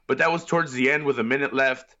 But that was towards the end with a minute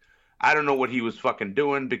left. I don't know what he was fucking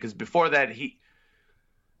doing, because before that he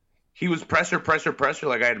was pressure.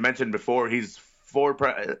 Like I had mentioned before, he's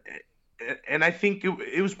and I think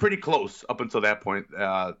it was pretty close up until that point,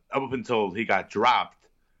 up until he got dropped,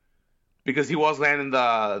 because he was landing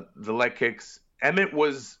the leg kicks. Emmett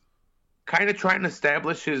was kind of trying to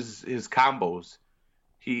establish his combos.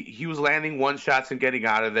 He was landing one shots and getting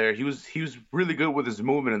out of there. He was really good with his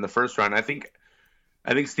movement in the first round. I think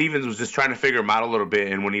Stevens was just trying to figure him out a little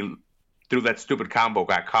bit, and when he threw that stupid combo,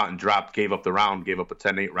 got caught and dropped, gave up the round, gave up a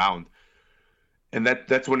 10-8 round. And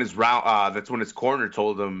that's when his corner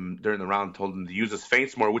told him during the round to use his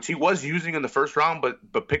feints more, which he was using in the first round,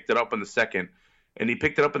 but picked it up in the second. And he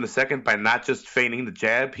picked it up in the second by not just feigning the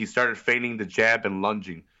jab. He started feigning the jab and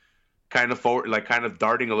lunging, kind of forward, like kind of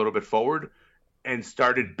darting a little bit forward, and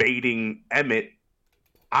started baiting Emmett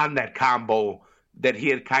on that combo that he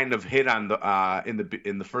had kind of hit on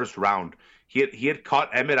in the first round. He had caught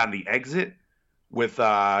Emmett on the exit with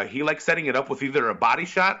he liked setting it up with either a body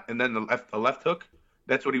shot and then a left hook.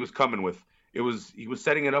 That's what he was coming with. He was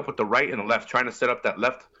setting it up with the right and the left, trying to set up that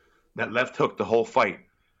left hook the whole fight.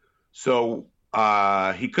 So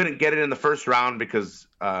he couldn't get it in the first round because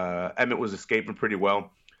Emmett was escaping pretty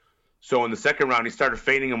well. So in the second round, he started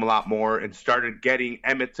feigning him a lot more and started getting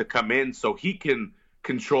Emmett to come in so he can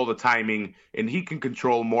control the timing and he can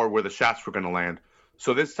control more where the shots were going to land.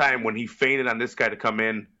 So this time when he feinted on this guy to come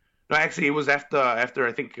in, no, actually it was after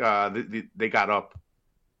I think they got up.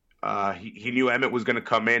 He knew Emmett was going to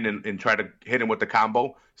come in and try to hit him with the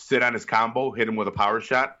combo, sit on his combo, hit him with a power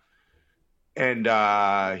shot. And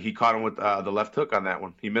he caught him with the left hook on that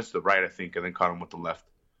one. He missed the right, I think, and then caught him with the left.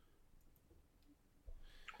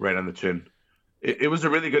 Right on the chin. It was a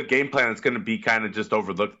really good game plan. It's going to be kind of just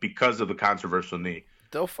overlooked because of the controversial knee.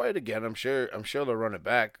 They'll fight again. I'm sure they'll run it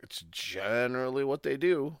back. It's generally what they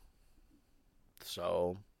do.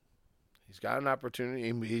 So he's got an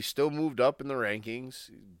opportunity. He's still moved up in the rankings.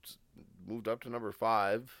 He's moved up to number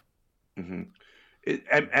 5. Mm-hmm.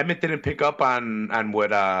 Emmett didn't pick up on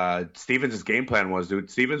what Stevens' game plan was, dude.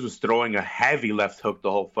 Stevens was throwing a heavy left hook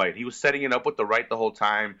the whole fight. He was setting it up with the right the whole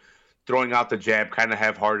time, throwing out the jab kind of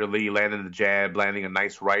half-heartedly, landing the jab, landing a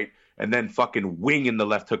nice right, and then fucking winging the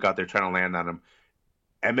left hook out there trying to land on him.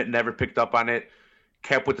 Emmett never picked up on it,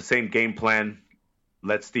 kept with the same game plan,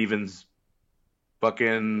 let Stevens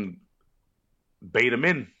fucking bait him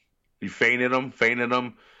in. He feinted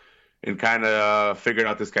him, and kind of figured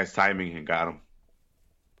out this guy's timing and got him.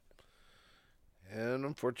 And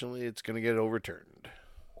unfortunately, it's going to get overturned.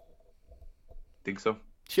 Think so?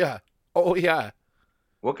 Yeah. Oh, yeah.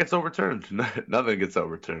 What gets overturned? Nothing gets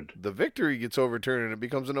overturned. The victory gets overturned and it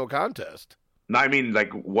becomes a no contest. No, I mean,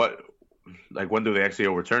 like, what? Like, when do they actually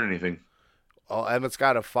overturn anything? Oh, Emmett's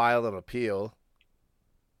got to file an appeal.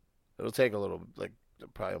 It'll take a little, like,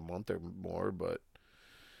 probably a month or more, but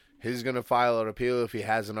he's going to file an appeal if he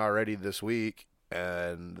hasn't already this week,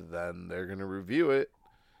 and then they're going to review it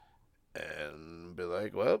and be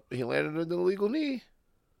like, well, he landed an illegal knee.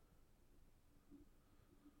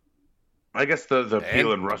 I guess the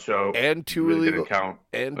appeal in Russia and two really illegal didn't count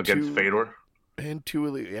and against Fedor. And 2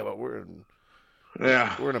 illegal. Yeah, but we're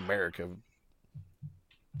in America.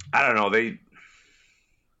 I don't know. The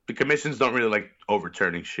commissions don't really like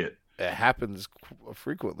overturning shit. It happens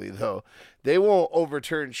frequently, though. They won't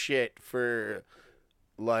overturn shit for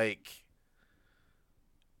like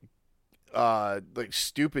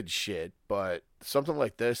stupid shit, but something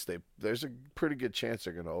like this, there's a pretty good chance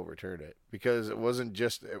they're going to overturn it because it was an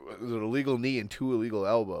illegal knee and 2 illegal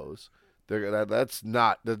elbows. That's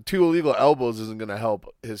not the 2 illegal elbows isn't going to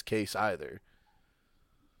help his case either.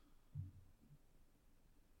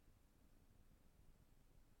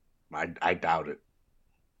 I doubt it.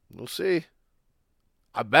 We'll see.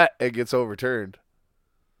 I bet it gets overturned.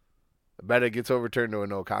 I bet it gets overturned to a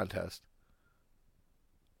no contest.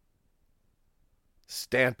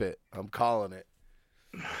 Stamp it. I'm calling it.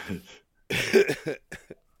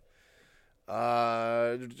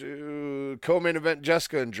 Co-main event,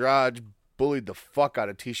 Jessica Andrade bullied the fuck out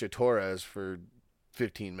of Tisha Torres for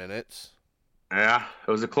 15 minutes. Yeah,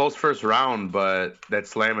 it was a close first round, but that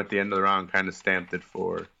slam at the end of the round kind of stamped it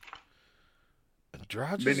for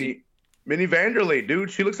Andrade. Mini Vanderlei,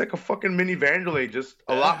 dude. She looks like a fucking Mini Vanderlei, just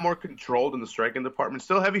a lot more controlled in the striking department.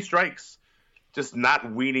 Still heavy strikes, just not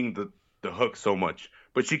weaning the hook so much.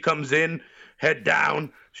 But she comes in, head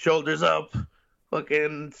down, shoulders up,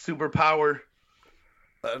 fucking super power.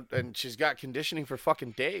 and she's got conditioning for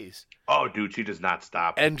fucking days. Oh, dude, she does not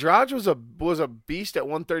stop. Andrade was a beast at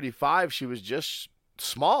 135. She was just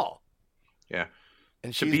small. Yeah.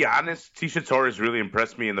 And to be honest, Tisha Torres really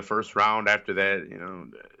impressed me in the first round. After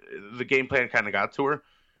that, the game plan kind of got to her.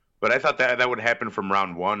 But I thought that would happen from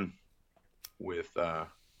round one with Tisha.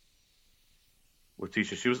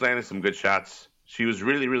 She was landing some good shots. She was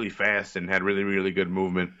really, really fast and had really, really good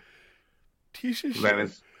movement.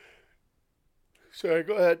 Tisha, sorry,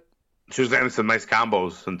 go ahead. She was landing some nice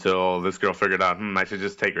combos until this girl figured out, I should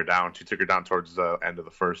just take her down. She took her down towards the end of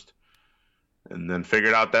the first. And then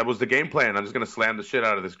figured out that was the game plan. I'm just going to slam the shit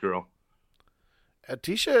out of this girl.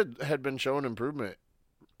 Tisha had been showing improvement,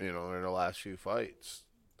 in her last few fights.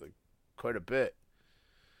 Like, quite a bit.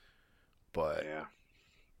 But yeah.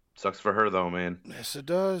 Sucks for her, though, man. Yes, it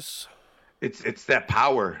does. It's that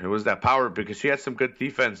power. It was that power because she had some good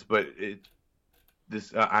defense, but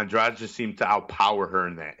Andrade just seemed to outpower her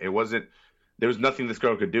in that. There was nothing this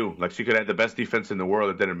girl could do. Like, she could have the best defense in the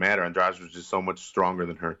world. It didn't matter. Andrade was just so much stronger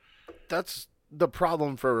than her. That's the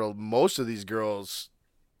problem for most of these girls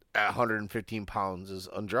at 115 pounds is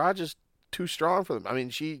Andrade just too strong for them. I mean,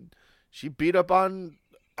 she beat up on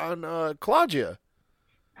Claudia.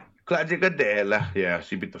 Claudia Gadelha. Yeah,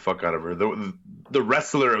 she beat the fuck out of her. The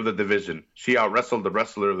wrestler of the division. She out-wrestled the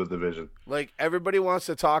wrestler of the division. Like, everybody wants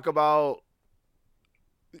to talk about,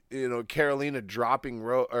 Carolina dropping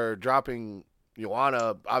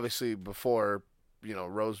Joanna, obviously before,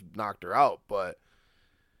 Rose knocked her out, but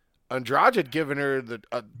Andrade had given her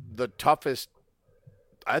the toughest,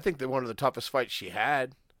 I think one of the toughest fights she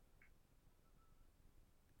had.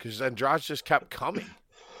 Because Andrade just kept coming.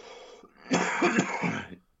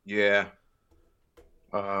 Yeah.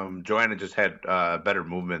 Joanna just had better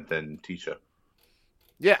movement than Tisha.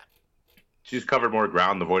 Yeah. She's covered more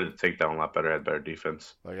ground, avoided the takedown a lot better, had better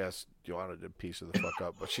defense. I guess Joanna did piece of the fuck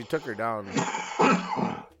up, but she took her down.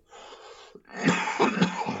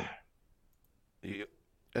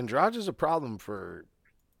 Andrade is a problem for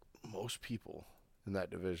most people in that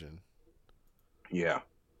division. Yeah.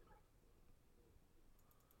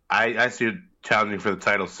 I see her challenging for the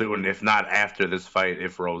title soon, if not after this fight,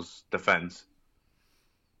 if Rose defends.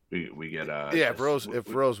 We get if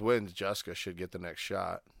Rose wins, Jessica should get the next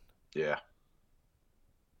shot. Yeah.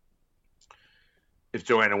 If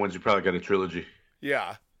Joanna wins, you probably got a trilogy.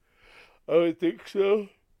 Yeah. I would think so.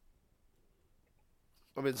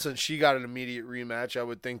 I mean, since she got an immediate rematch, I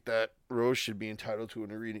would think that Rose should be entitled to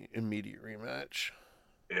an immediate rematch.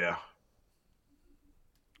 Yeah.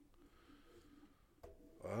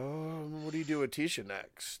 What do you do with Tisha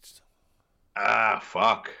next?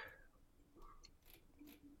 Fuck.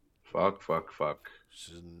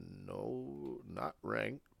 She's not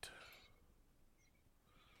ranked.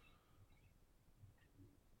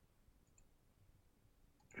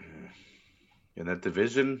 In that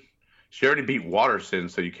division, she already beat Waterson,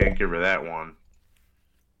 so you can't give her that one.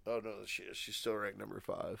 Oh, no, she's still ranked number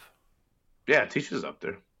 5. Yeah, Tisha's up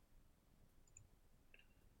there.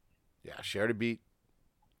 Yeah, she already beat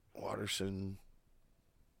Waterson.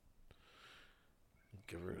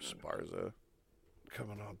 Give her Esparza.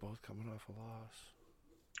 Both coming off a loss.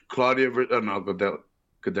 Claudia,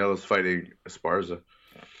 Gadelha's fighting Esparza.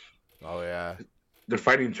 Oh, yeah. They're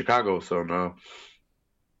fighting in Chicago, so no.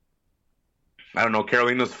 I don't know.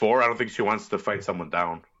 Carolina's 4. I don't think she wants to fight someone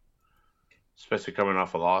down, especially coming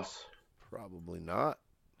off a loss. Probably not.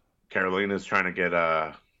 Carolina's trying to get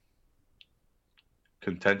a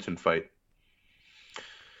contention fight.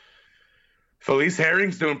 Felice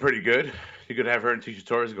Herring's doing pretty good. You could have her and Tisha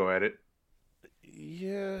Torres go at it.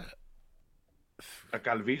 Yeah. A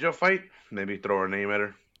Calvillo fight? Maybe throw her name at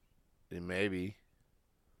her. Maybe.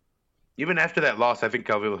 Even after that loss, I think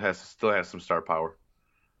Calvillo still has some star power.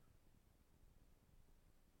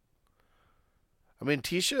 I mean,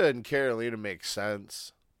 Tisha and Carolina make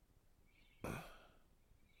sense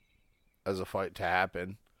as a fight to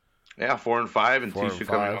happen. Yeah, 4 and 5, and 4 and Tisha 5.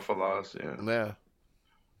 coming off a loss. Yeah.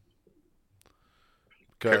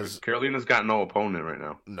 Because Carolina's got no opponent right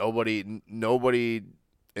now. Nobody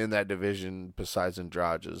in that division besides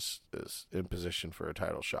Andrade is in position for a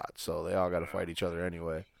title shot. So they all got to fight each other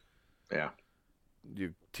anyway. Yeah.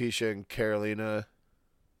 Tisha and Carolina.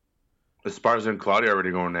 Esparza and Claudia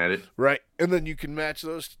already going at it. Right. And then you can match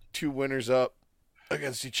those two winners up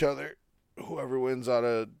against each other. Whoever wins out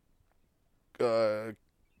of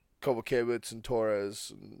Kovacevic and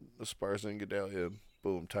Torres and Esparza and Gadelha,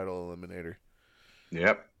 boom, title eliminator.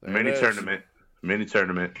 Yep. Mini tournament.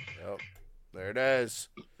 Yep. There it is.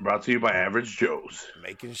 Brought to you by Average Joe's.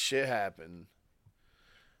 Making shit happen.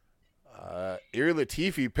 Iri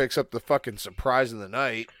Latifi picks up the fucking surprise of the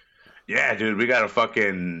night. Yeah, dude, we gotta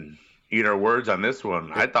fucking eat our words on this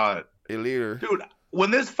one. I thought, A leader. dude,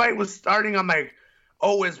 when this fight was starting, I'm like,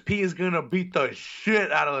 OSP is gonna beat the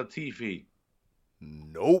shit out of Latifi.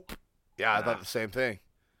 Nope. Yeah, I Nah. thought the same thing.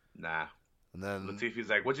 Nah. And then Latifi's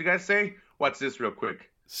like, what'd you guys say? Watch this real quick.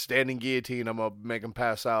 standing guillotine, I'm gonna make him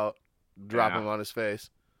pass out, drop Yeah. him on his face.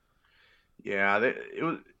 Yeah,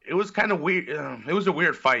 it was kind of weird. It was a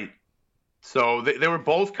weird fight. So they were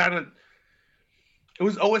both kind of. It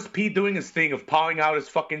was OSP doing his thing of pawing out his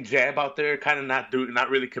fucking jab out there, kind of not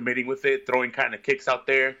really committing with it, throwing kind of kicks out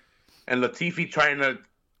there, and Latifi trying to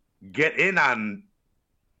get in on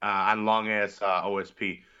long ass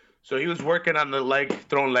OSP. So he was working on the leg,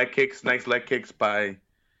 throwing leg kicks, nice leg kicks by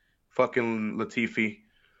fucking Latifi.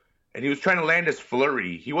 And he was trying to land his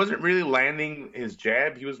flurry. He wasn't really landing his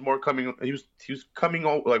jab. He was more coming. He was coming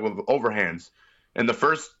like with overhands. And the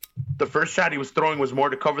first shot he was throwing was more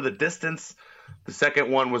to cover the distance. The second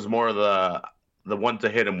one was more the one to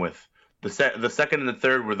hit him with. The second and the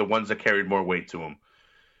third were the ones that carried more weight to him.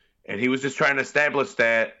 And he was just trying to establish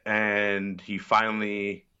that. And he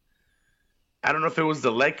finally, I don't know if it was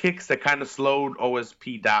the leg kicks that kind of slowed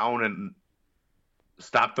OSP down and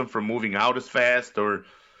stopped him from moving out as fast, or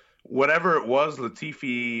whatever it was.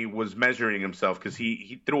 Latifi was measuring himself because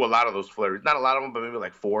he threw a lot of those flurries. Not a lot of them, but maybe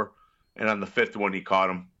like 4. And on the 5th one, he caught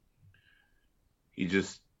him.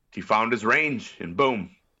 He found his range, and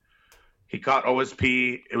boom. He caught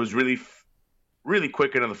OSP. It was really, really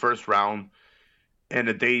quick into the first round. And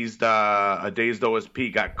a dazed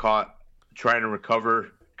OSP got caught trying to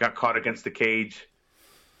recover, got caught against the cage.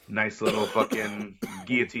 Nice little fucking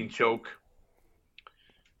guillotine choke.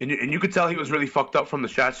 And you could tell he was really fucked up from the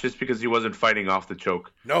shots just because he wasn't fighting off the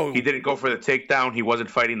choke. No. He didn't go for the takedown. He wasn't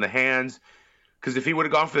fighting the hands. Because if he would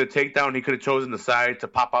have gone for the takedown, he could have chosen the side to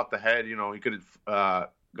pop out the head. You know, he could have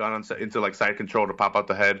gone into like side control to pop out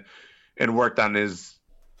the head and worked on his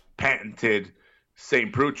patented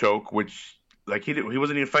St. Preux choke, which like he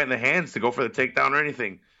wasn't even fighting the hands to go for the takedown or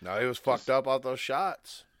anything. No, he was fucked up off those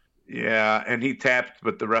shots. Yeah, and he tapped,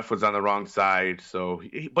 but the ref was on the wrong side. So,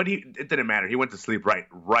 it didn't matter. He went to sleep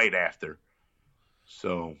right after.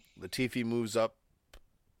 So Latifi moves up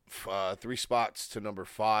 3 spots to number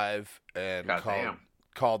 5 and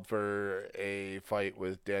called for a fight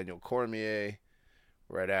with Daniel Cormier.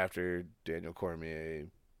 Right after Daniel Cormier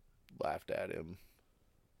laughed at him.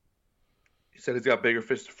 He said he's got bigger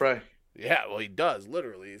fish to fry. Yeah, well, he does.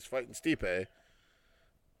 Literally, he's fighting Stipe.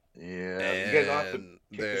 Yeah, And you guys don't have to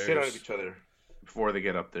kick the shit out of each other before they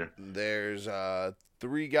get up there. There's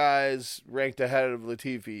 3 guys ranked ahead of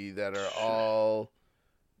Latifi that are all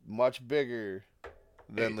much bigger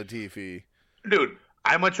than Latifi. Dude,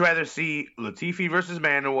 I much rather see Latifi versus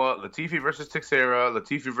Manoa, Latifi versus Teixeira,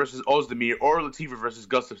 Latifi versus Ozdemir, or Latifi versus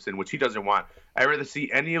Gustafsson, which he doesn't want. I'd rather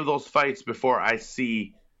see any of those fights before I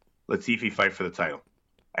see Latifi fight for the title.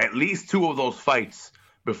 At least 2 of those fights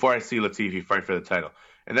before I see Latifi fight for the title.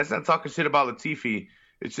 And that's not talking shit about Latifi.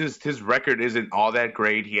 It's just his record isn't all that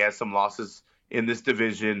great. He has some losses in this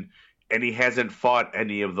division, and he hasn't fought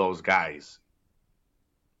any of those guys.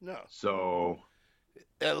 No. So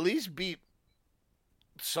At least beat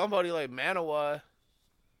somebody like Manoa.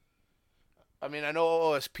 I mean, I know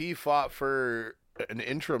OSP fought for an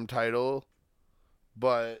interim title,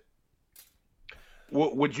 but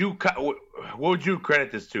what would you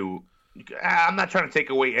credit this to? I'm not trying to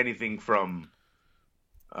take away anything from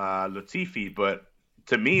Latifi, but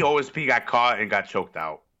to me, OSP got caught and got choked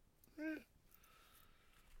out.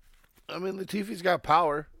 I mean, Latifi's got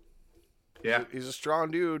power. Yeah, He's a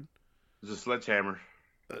strong dude. it's a sledgehammer.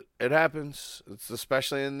 It happens. It's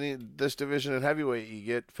especially in this division in heavyweight. You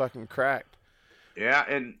get fucking cracked. Yeah,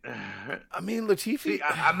 and I mean, Latifi. see,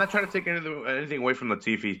 I'm not trying to take anything away from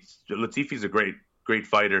Latifi. Latifi's a great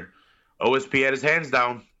fighter. OSP had his hands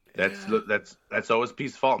down. That's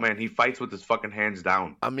OSP's fault, man. He fights with his fucking hands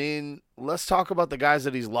down. I mean, let's talk about the guys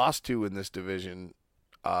that he's lost to in this division.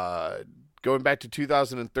 Going back to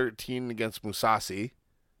 2013 against Mousasi,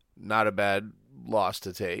 not a bad loss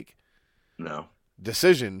to take. No.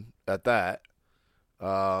 Decision at that.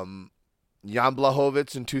 Jan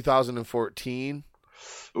Blachowicz in 2014.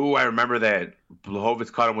 Ooh, I remember that.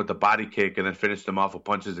 Blachowicz caught him with the body kick and then finished him off with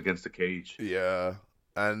punches against the cage. Yeah.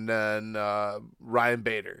 And then Ryan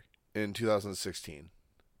Bader in 2016.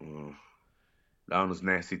 That one was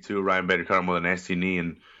nasty, too. Ryan Bader caught him with a nasty knee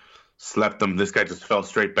and slept him. This guy just fell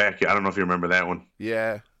straight back. I don't know if you remember that one.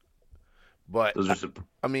 Yeah. But, Those are some...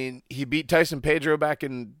 I mean, he beat Tyson Pedro back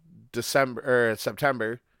in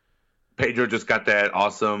September. Pedro just got that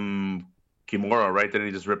awesome Kimura, right? Didn't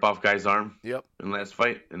he just rip off guy's arm? Yep. In the last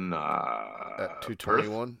fight? In At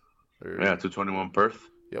 221. Yeah, 221 Perth.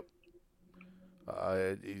 Yep.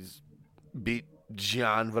 He's beat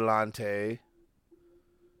Gian Vellante.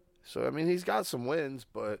 So, I mean, he's got some wins,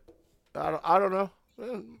 but I don't know.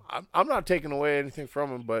 I'm not taking away anything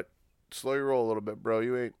from him, but slow your roll a little bit, bro.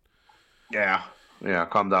 You ain't. Yeah,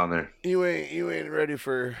 calm down there. You ain't ready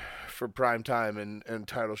for prime time and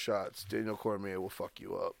title shots. Daniel Cormier will fuck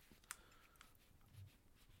you up.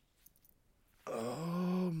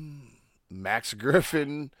 Max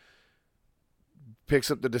Griffin picks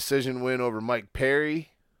up the decision win over Mike Perry.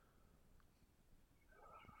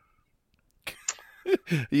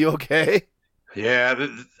 You okay? Yeah,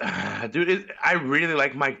 dude, I really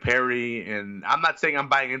like Mike Perry, and I'm not saying I'm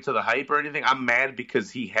buying into the hype or anything. I'm mad because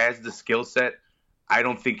he has the skill set. I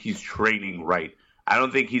don't think he's training right. I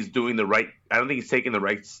don't think he's taking the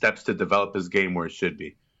right steps to develop his game where it should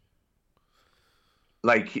be.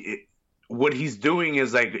 Like, what he's doing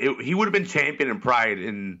is like, he would have been champion in Pride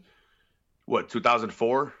in,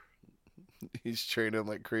 2004? He's training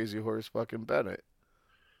like Crazy Horse fucking Bennett.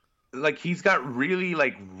 Like, he's got really,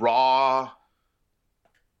 like, raw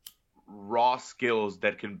skills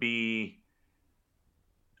that can be,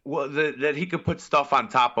 that he could put stuff on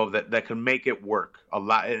top of that can make it work a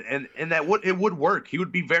lot, and it would work. He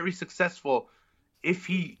would be very successful if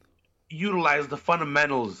he utilized the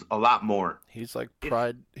fundamentals a lot more. He's like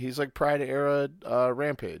Pride era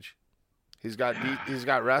Rampage. He's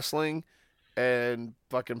got wrestling and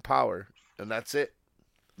fucking power, and that's it.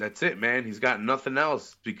 That's it, man. He's got nothing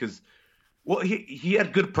else because, he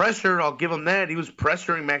had good pressure. I'll give him that. He was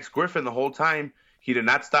pressuring Max Griffin the whole time. He did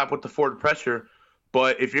not stop with the forward pressure.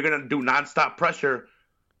 But if you're going to do nonstop pressure,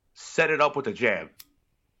 set it up with a jab.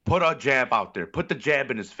 Put a jab out there. Put the jab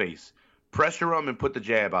in his face. Pressure him and put the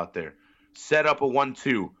jab out there. Set up a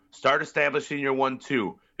 1-2. Start establishing your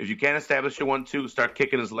 1-2. If you can't establish your 1-2, start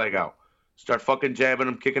kicking his leg out. Start fucking jabbing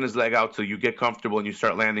him, kicking his leg out till you get comfortable and you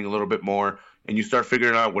start landing a little bit more and you start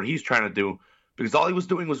figuring out what he's trying to do. Because all he was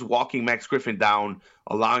doing was walking Max Griffin down,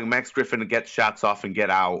 allowing Max Griffin to get shots off and get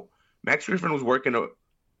out. Max Griffin was working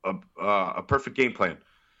a perfect game plan.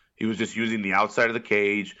 He was just using the outside of the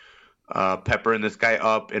cage, peppering this guy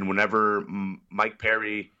up, and whenever Mike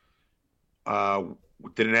Perry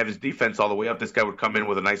didn't have his defense all the way up, this guy would come in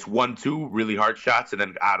with a nice 1-2, really hard shots, and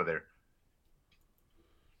then out of there.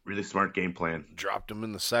 Really smart game plan. Dropped him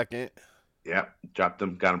in the second. Yeah, dropped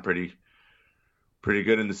him, got him pretty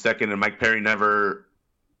good in the second, and Mike Perry never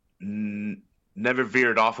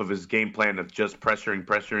veered off of his game plan of just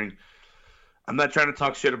pressuring. I'm not trying to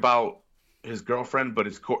talk shit about his girlfriend, but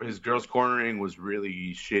his girl's cornering was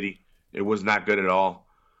really shitty. It was not good at all.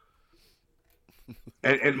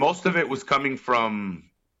 and most of it was coming from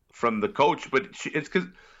the coach, but it's because.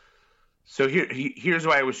 So here's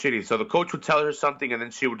why it was shitty. So the coach would tell her something, and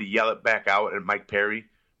then she would yell it back out at Mike Perry.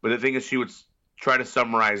 But the thing is, she would try to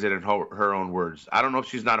summarize it in her own words. I don't know if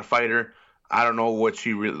she's not a fighter. I don't know what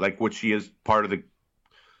she really what she is part of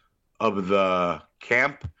the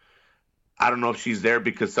camp. I don't know if she's there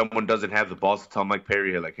because someone doesn't have the balls to tell Mike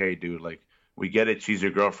Perry, like, hey, dude, like, we get it. She's your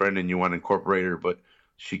girlfriend and you want to incorporate her, but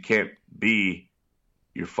she can't be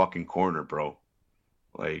your fucking corner, bro.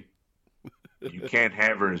 Like, you can't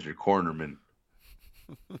have her as your cornerman.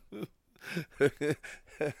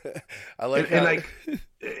 I like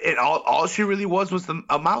and all she really was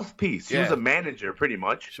a mouthpiece. She was a manager, pretty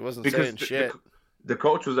much. She wasn't saying shit. The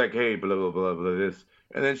coach was like, hey, blah, blah, blah, blah, this.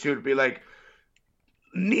 And then she would be like,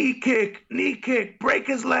 knee kick, break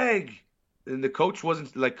his leg. And the coach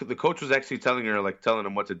wasn't like, the coach was actually telling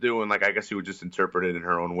him what to do. And like, I guess she would just interpret it in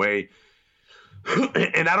her own way.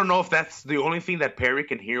 And I don't know if that's the only thing that Perry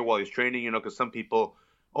can hear while he's training, because some people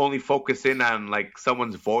only focus in on like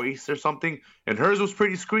someone's voice or something. And hers was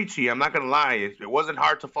pretty screechy. I'm not going to lie. It wasn't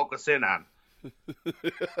hard to focus in on.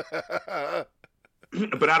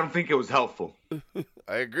 But I don't think it was helpful.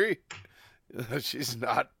 I agree. She's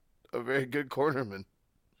not a very good cornerman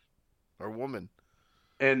or woman.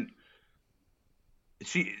 And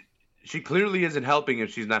she clearly isn't helping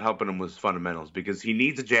if she's not helping him with his fundamentals, because he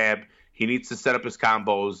needs a jab. He needs to set up his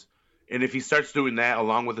combos. And if he starts doing that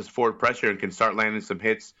along with his forward pressure and can start landing some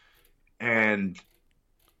hits and,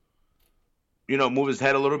 move his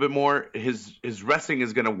head a little bit more, his wrestling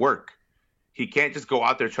is going to work. He can't just go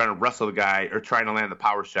out there trying to wrestle the guy or trying to land the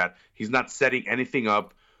power shot. He's not setting anything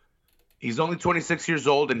up. He's only 26 years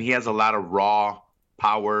old, and he has a lot of raw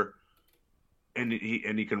power, and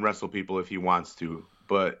he can wrestle people if he wants to.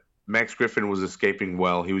 But Max Griffin was escaping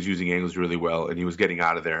well. He was using angles really well, and he was getting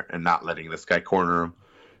out of there and not letting this guy corner him.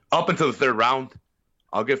 Up until the third round,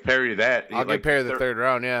 I'll give Perry that. I'll give Perry the third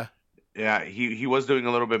round, yeah. Yeah, he was doing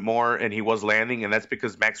a little bit more, and he was landing, and that's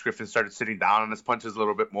because Max Griffin started sitting down on his punches a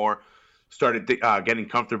little bit more. started getting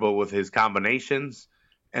comfortable with his combinations,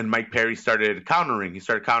 and Mike Perry started countering. He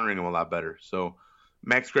started countering him a lot better. So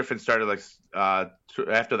Max Griffin started like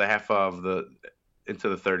after the half of the into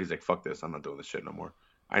the third. He's like, "Fuck this! I'm not doing this shit no more.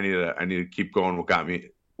 I need to keep going.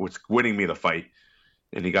 What's winning me the fight?"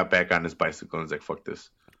 And he got back on his bicycle and was like, "Fuck this."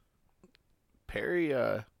 Perry,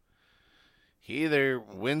 he either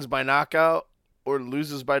wins by knockout or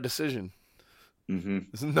loses by decision. Mm-hmm.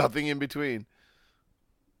 There's nothing in between.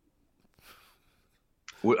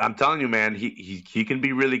 I'm telling you, man, he can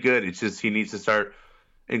be really good. It's just he needs to start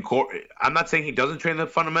I'm not saying he doesn't train the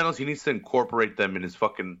fundamentals. He needs to incorporate them in his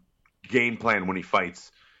fucking game plan when he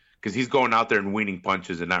fights, because he's going out there and weaning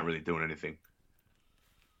punches and not really doing anything.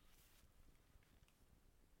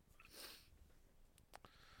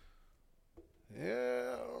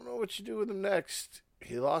 Yeah, I don't know what you do with him next.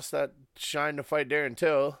 He lost that shine to fight Darren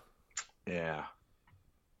Till. Yeah.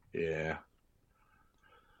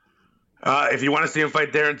 If you want to see him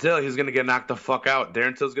fight Darren Till, he's going to get knocked the fuck out.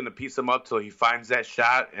 Darren Till's going to piece him up till he finds that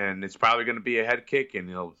shot, and it's probably going to be a head kick, and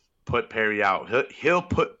he'll put Perry out. He'll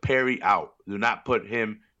put Perry out. Do not put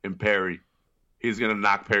him in Perry. He's going to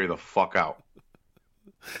knock Perry the fuck out.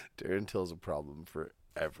 Darren Till's a problem for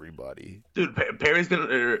everybody. Dude, Perry's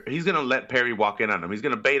he's going to let Perry walk in on him. He's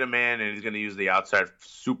going to bait him in, and he's going to use the outside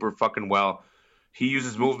super fucking well. He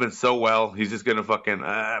uses movement so well. He's just gonna fucking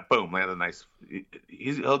boom, land a nice.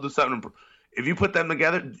 He'll do something. If you put them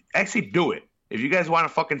together, actually do it. If you guys want a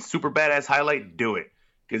fucking super badass highlight, do it,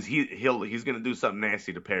 because he's gonna do something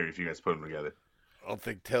nasty to Perry if you guys put them together. I don't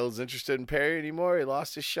think Till's interested in Perry anymore. He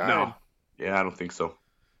lost his shine. No, yeah, I don't think so.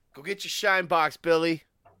 Go get your shine box, Billy.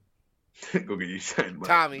 Go get your shine box.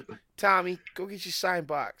 Tommy, go get your sign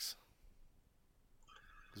box.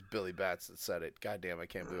 It was Billy Bats that said it. Goddamn, I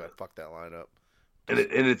can't believe I fucked that line up. And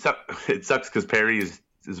it sucks because Perry is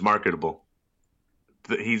marketable.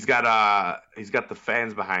 He's got the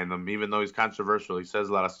fans behind him, even though he's controversial. He says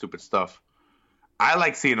a lot of stupid stuff. I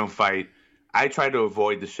like seeing him fight. I try to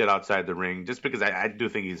avoid the shit outside the ring just because I do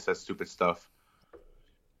think he says stupid stuff.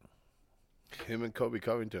 Him and Kobe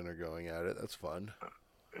Covington are going at it. That's fun.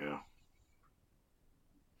 Yeah.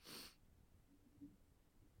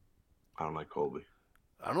 I don't like Kobe.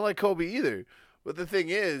 I don't like Kobe either. But the thing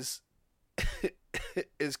is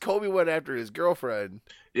Kobe went after his girlfriend.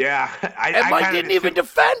 Yeah. Mike didn't even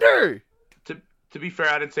defend her. To be fair,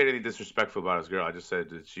 I didn't say anything disrespectful about his girl. I just said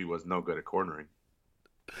that she was no good at cornering.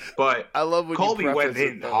 But I love when Kobe went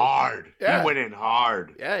in hard. Yeah. He went in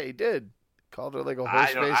hard. Yeah, he did. Called her like a horse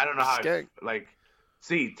face. I don't know how.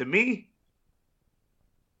 See, to me,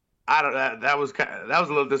 that was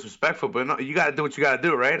a little disrespectful. But no, you got to do what you got to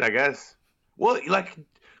do, right? I guess. Well, like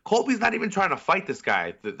Kobe's not even trying to fight this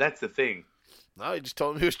guy. That's the thing. No, he just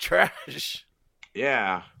told him he was trash.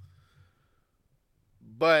 Yeah.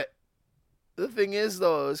 But the thing is,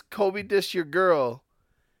 though, is Kobe dissed your girl,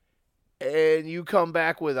 and you come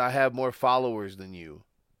back with, I have more followers than you.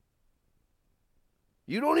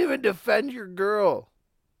 You don't even defend your girl.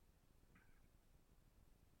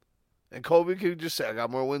 And Kobe could just say, I got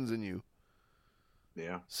more wins than you.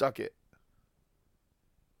 Yeah. Suck it.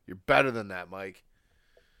 You're better than that, Mike.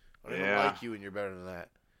 I don't even like you, and you're better than that.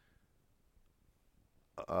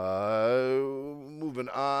 Moving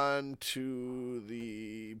on to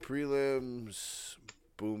the prelims.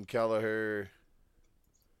 Boom Kelleher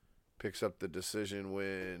picks up the decision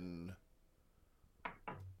win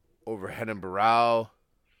over Renan Barão.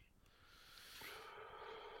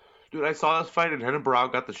 Dude, I saw this fight and Renan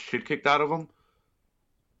Barão got the shit kicked out of him.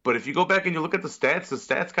 But if you go back and you look at the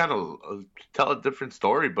stats kind of tell a different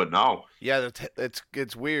story, but no. Yeah,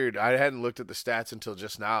 it's weird. I hadn't looked at the stats until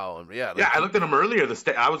just now. And I looked at them earlier.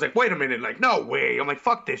 I was like, wait a minute. Like, no way. I'm like,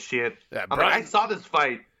 fuck this shit. Yeah, I saw this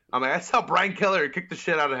fight. I saw Brian Kelleher kick the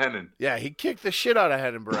shit out of Renan. Yeah, he kicked the shit out of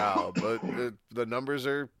Renan Barão, but the numbers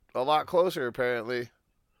are a lot closer, apparently.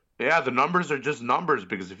 Yeah, the numbers are just numbers,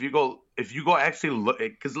 because if you go actually look,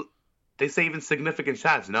 because they say even significant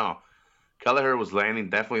shots. No. Kelleher was landing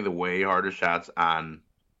definitely the way harder shots on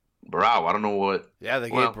Barão. I don't know what. Yeah, they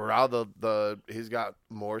gave Barão he's got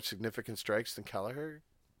more significant strikes than Kelleher.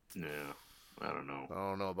 Yeah, I don't know. I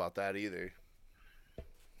don't know about that either.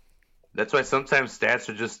 That's why sometimes stats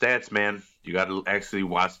are just stats, man. You got to actually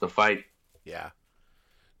watch the fight. Yeah.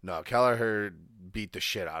 No, Kelleher beat the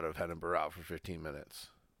shit out of Renan Barão for 15 minutes.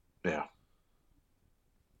 Yeah.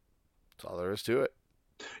 That's all there is to it.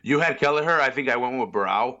 You had Kelleher. I think I went with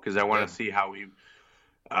Barão because I want to see how he.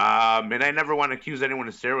 And I never want to accuse anyone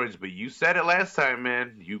of steroids, but you said it last time,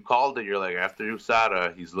 man. You called it. You're like, after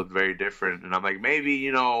USADA, he's looked very different. And I'm like, maybe,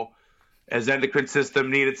 his endocrine system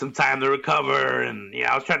needed some time to recover, and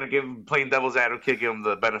I was trying to playing devil's advocate, give him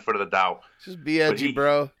the benefit of the doubt. Just be edgy,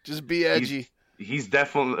 bro. Just be edgy. He's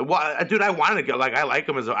definitely dude. I wanted to go I like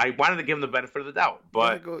him I wanted to give him the benefit of the doubt,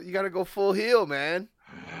 but you gotta go full heel, man.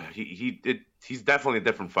 He's definitely a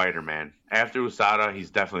different fighter, man. After USADA, he's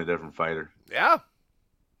definitely a different fighter. Yeah,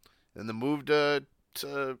 and the move to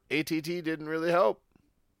ATT didn't really help.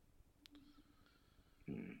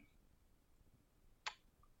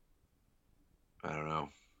 I don't know.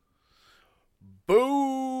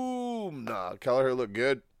 Boom! Nah, Kelleher looked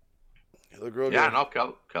good. He looked real good. Yeah, no,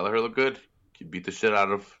 Kelleher looked good. He beat the shit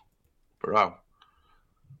out of Barao.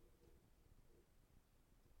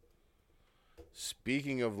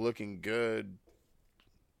 Speaking of looking good,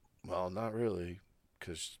 well, not really,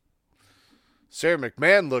 because Sarah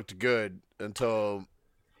McMahon looked good until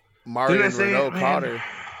Marion Renault caught her.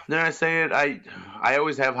 Didn't I say it? I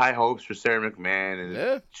always have high hopes for Sarah McMahon,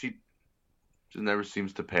 and she just never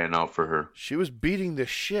seems to pan out for her. She was beating the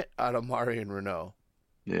shit out of Marion Renault.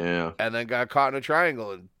 Yeah. And then got caught in a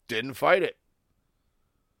triangle and didn't fight it.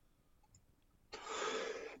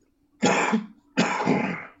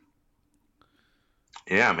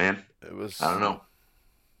 Yeah, man. It was. I don't know.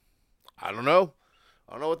 I don't know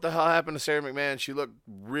what the hell happened to Sarah McMahon. She looked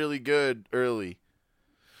really good early.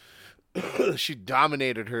 She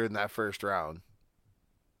dominated her in that first round.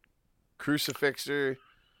 Crucifixed her.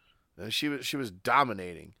 And she was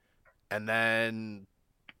dominating. And then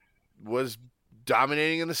was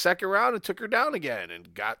dominating in the second round and took her down again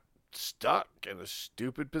and got stuck in a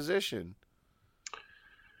stupid position.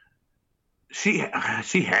 She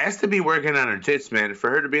has to be working on her tits, man. For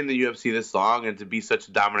her to be in the UFC this long and to be such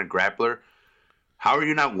a dominant grappler, how are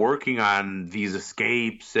you not working on these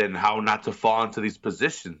escapes and how not to fall into these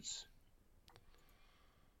positions?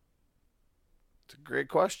 It's a great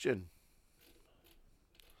question.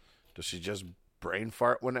 Does she just brain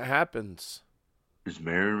fart when it happens? Is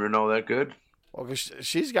Marion Renault that good? Well, 'cause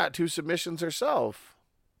she's got 2 submissions herself.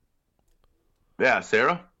 Yeah,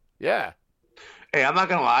 Sarah? Yeah. Hey, I'm not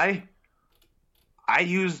going to lie. I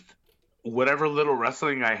used whatever little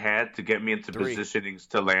wrestling I had to get me into 3 positionings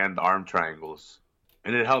to land arm triangles.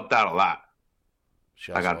 And it helped out a lot.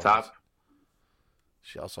 I got top.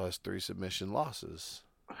 She also has 3 submission losses.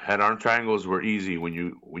 Head arm triangles were easy when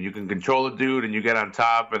you can control a dude and you get on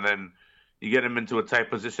top and then you get him into a tight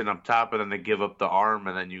position up top and then they give up the arm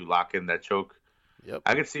and then you lock in that choke. Yep.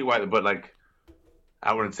 I could see why, but like,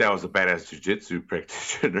 I wouldn't say I was a badass jiu-jitsu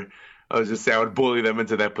practitioner. I was just saying I would bully them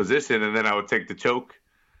into that position and then I would take the choke,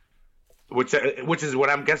 which is what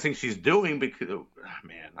I'm guessing she's doing because,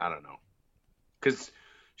 man, I don't know, because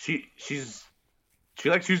she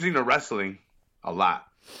likes using the wrestling a lot.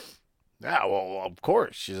 Yeah, well, of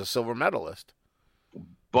course. She's a silver medalist.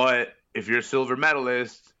 But if you're a silver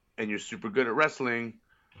medalist and you're super good at wrestling,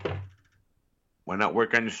 why not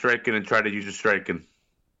work on your striking and try to use your striking?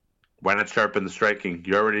 Why not sharpen the striking?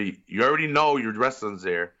 You already know your wrestling's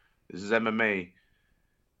there. This is MMA.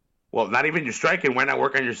 Well, not even your striking. Why not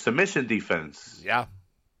work on your submission defense? Yeah.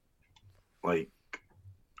 Like,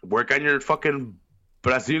 work on your fucking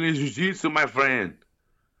Brazilian Jiu-Jitsu, my friend.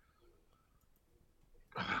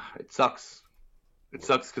 It sucks. It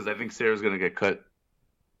sucks because I think Sarah's going to get cut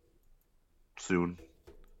soon.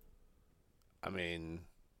 I mean,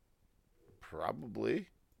 probably.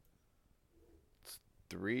 It's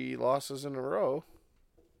 3 losses in a row.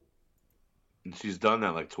 And she's done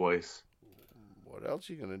that like twice. What else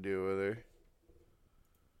you going to do with her?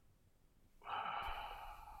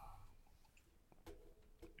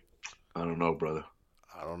 I don't know, brother.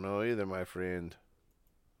 I don't know either, my friend.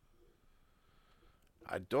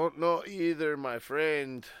 I don't know either, my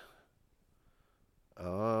friend.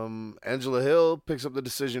 Angela Hill picks up the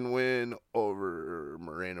decision win over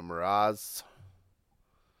Morena Moraz.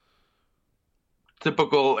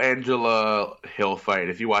 Typical Angela Hill fight.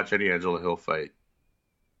 If you watch any Angela Hill fight,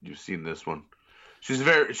 you've seen this one.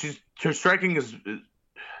 Her striking is,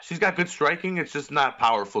 she's got good striking. It's just not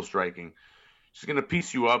powerful striking. She's gonna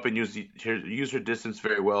piece you up and use her distance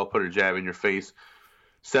very well. Put her jab in your face,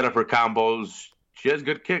 set up her combos. She has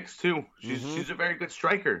good kicks too. She's a very good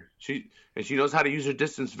striker. She knows how to use her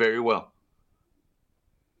distance very well.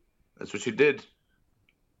 That's what she did.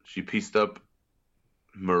 She pieced up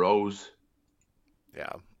Moroz.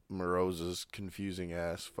 Yeah, Moroz's confusing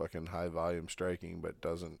ass fucking high volume striking, but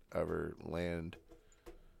doesn't ever land.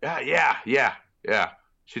 Yeah.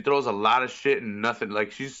 She throws a lot of shit and nothing.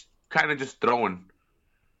 Like, she's kind of just throwing.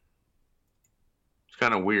 It's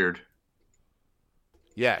kind of weird.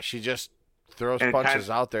 Yeah, she just throws punches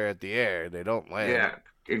out there at the air. They don't land.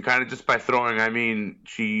 and kind of just by throwing, I mean,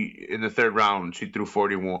 she in the third round she threw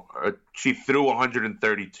 41. She threw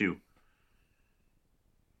 132,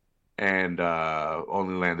 and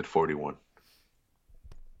only landed 41.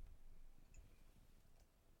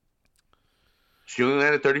 She only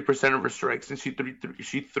landed 30% of her strikes, and she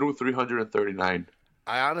threw 339.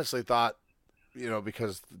 I honestly thought,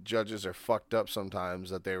 because the judges are fucked up sometimes,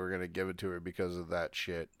 that they were going to give it to her because of that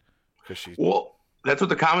shit. Well, that's what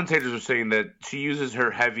the commentators are saying, that she uses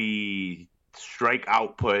her heavy strike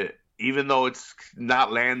output, even though it's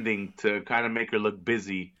not landing, to kind of make her look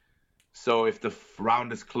busy. So if the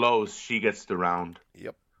round is close, she gets the round.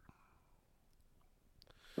 Yep.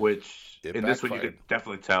 Which, It in this one, you backfired. could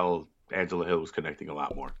definitely tell Angela Hill was connecting a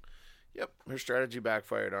lot more. Yep. Her strategy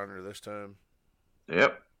backfired on her this time.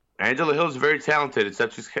 Yep. Angela Hill is very talented,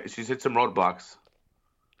 except she's hit some roadblocks.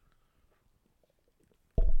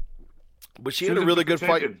 But she had a really good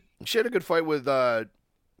fight. She had a good fight with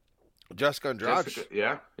Jessica Andrade.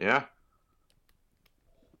 Yeah.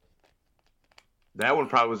 That one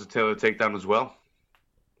probably was a Taylor takedown as well.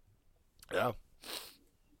 Yeah.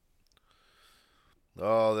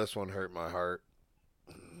 Oh, this one hurt my heart.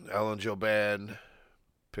 Ellen Joban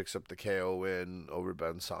picks up the KO win over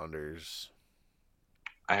Ben Saunders.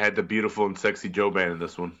 I had the beautiful and sexy Joban in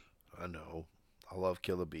this one. I know. I love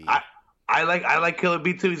Killer B. I like Killer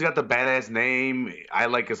B too. He's got the badass name. I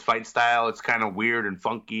like his fight style. It's kind of weird and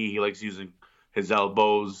funky. He likes using his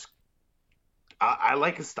elbows. I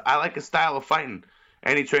like his style of fighting.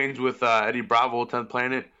 And he trains with Eddie Bravo, 10th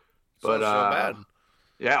Planet. But so bad.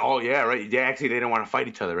 Yeah. Oh yeah. Right. Yeah. Actually, they didn't want to fight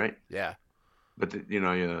each other, right? Yeah. But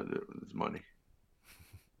there's money.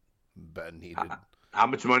 Ben needed. How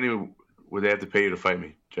much money would they have to pay you to fight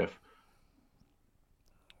me, Jeff?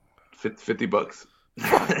 $50.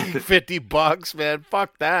 $50, man.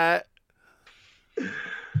 Fuck that.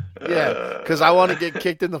 Yeah, because I want to get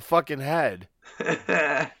kicked in the fucking head.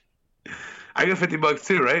 I got $50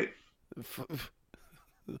 too, right?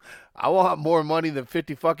 I want more money than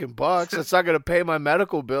 50 fucking bucks. That's not gonna pay my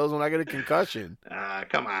medical bills when I get a concussion.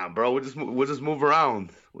 Come on, bro. We'll just move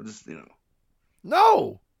around. We'll just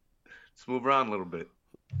No. just move around a little bit.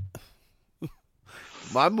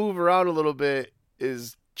 My move around a little bit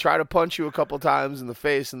is try to punch you a couple times in the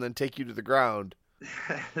face and then take you to the ground.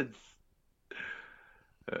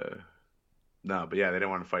 No, but yeah, they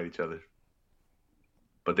didn't want to fight each other,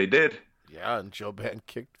 but they did. Yeah, and Joe Ben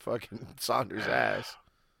kicked fucking Saunders' ass.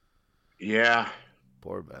 Yeah.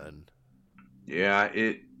 Poor Ben. Yeah,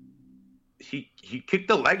 he kicked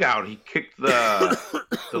the leg out. He kicked the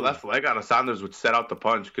left leg out of Saunders, which set out the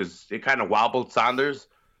punch because it kind of wobbled Saunders.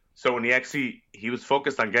 So when he was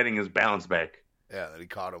focused on getting his balance back. Yeah, then he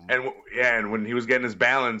caught him. And when he was getting his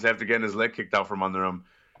balance after getting his leg kicked out from under him,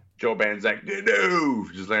 Joe Ban's like, no,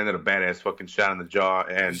 just landed a badass fucking shot in the jaw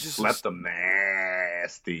and slept him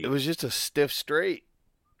nasty. It was just a stiff straight.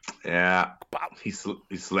 Yeah, he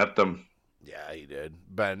slept him. Yeah, he did.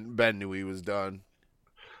 Ben knew he was done.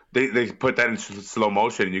 They put that in slow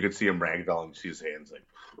motion, and you could see him ragdoll and see his hands like.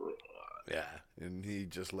 Yeah, and he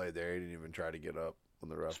just lay there. He didn't even try to get up on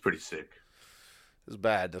the ref. It's pretty sick. It was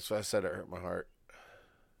bad. That's why I said it hurt my heart.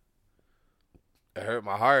 It hurt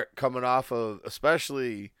my heart coming off of,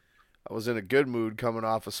 especially, I was in a good mood coming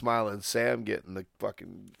off of Smiling Sam getting the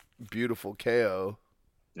fucking beautiful KO.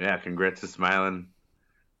 Yeah, congrats to Smiling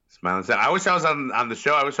Sam. I wish I was on the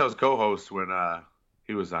show. I wish I was co-host when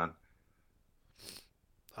he was on.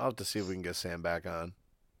 I'll have to see if we can get Sam back on.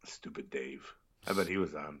 Stupid Dave. I bet he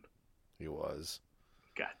was on. He was.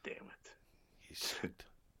 God damn it. He should.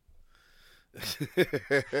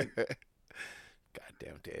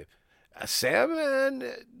 Goddamn Dave. Sam, man,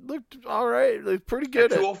 looked all right. Looked pretty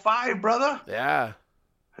good. At 205, brother. Yeah.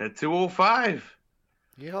 At 205.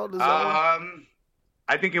 He held his own.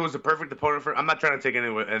 I think it was a perfect opponent for. I'm not trying to take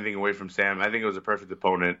anything away from Sam. I think it was a perfect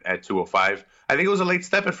opponent at 205. I think it was a late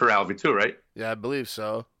step for Alvey too, right? Yeah, I believe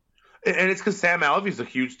so. And it's because Sam Alvey's a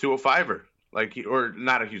huge 205er, or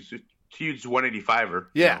not a huge 185er.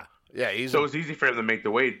 Yeah, yeah. So it's easy for him to make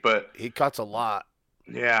the weight, but he cuts a lot.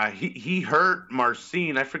 Yeah, he hurt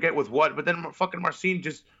Marcin. I forget with what, but then fucking Marcin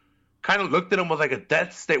just kind of looked at him with like a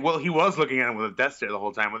death stare. Well, he was looking at him with a death stare the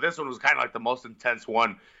whole time. But this one was kind of like the most intense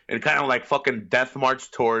one, and kind of like fucking death march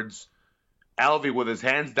towards Alvey with his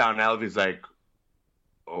hands down. Alvey's like,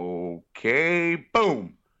 okay,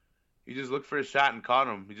 boom. He just looked for his shot and caught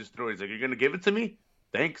him. He just threw it. He's like, you're gonna give it to me?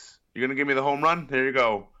 Thanks. You're gonna give me the home run? There you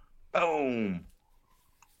go. Boom.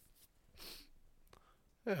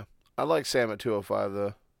 Yeah. I like Sam at 205,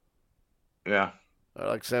 though. Yeah. I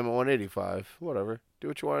like Sam at 185. Whatever. Do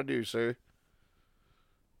what you want to do, sir.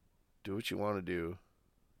 Do what you want to do.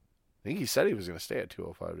 I think he said he was going to stay at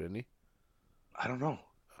 205, didn't he? I don't know.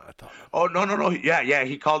 I thought. Oh, no. Yeah.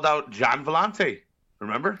 He called out John Vellante.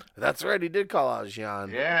 Remember? That's right. He did call out Gian.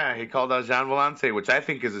 Yeah, he called out John Vellante, which I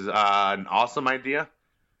think is an awesome idea.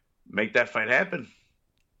 Make that fight happen.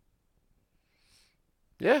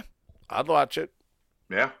 Yeah, I'd watch it.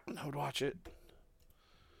 Yeah. I would watch it.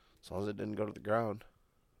 As long as it didn't go to the ground.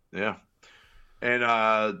 Yeah. And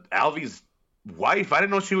Alvy's wife, I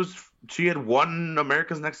didn't know she had won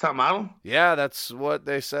America's Next Top Model. Yeah, that's what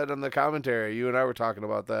they said in the commentary. You and I were talking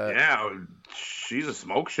about that. Yeah, she's a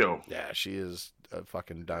smoke show. Yeah, she is a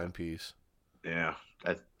fucking dime piece. Yeah.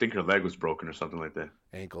 I think her leg was broken or something like that.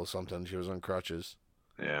 Ankle something. She was on crutches.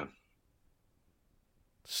 Yeah.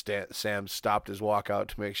 Sam stopped his walkout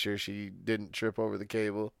to make sure she didn't trip over the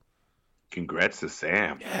cable. Congrats to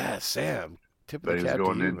Sam. Yeah, Sam. Tip But of he the was cap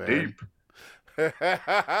going to you, in man. deep.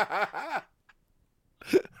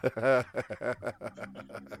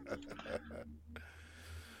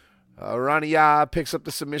 Ronnie Ya picks up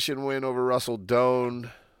the submission win over Russell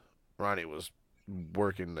Doan. Ronnie was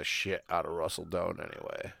working the shit out of Russell Doan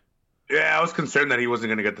anyway. Yeah, I was concerned that he wasn't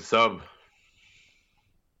going to get the sub.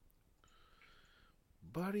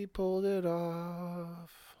 But he pulled it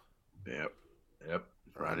off. Yep.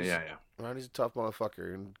 Ronnie, yeah. Ronnie's a tough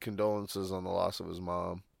motherfucker, and condolences on the loss of his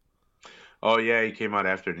mom. Oh, yeah, he came out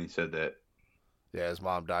after and he said that. Yeah, his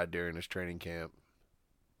mom died during his training camp.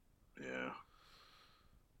 Yeah.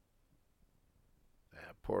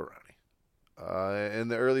 Yeah, poor Ronnie. In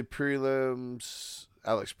the early prelims,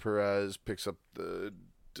 Alex Perez picks up the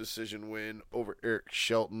decision win over Eric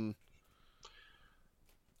Shelton.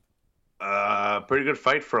 Pretty good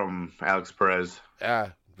fight from Alex Perez. Yeah,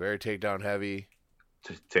 very takedown heavy.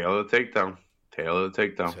 Tail of the takedown. Tail of the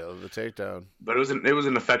takedown. But it was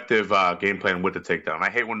an effective game plan with the takedown. I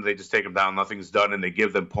hate when they just take him down, nothing's done, and they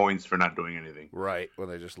give them points for not doing anything. Right, when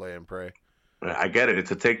they just lay and pray. I get it,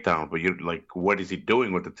 it's a takedown, but you what is he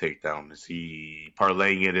doing with the takedown? Is he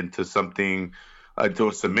parlaying it into something, into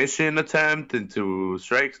a submission attempt, into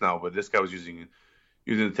strikes? No, but this guy was using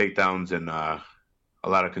the takedowns and a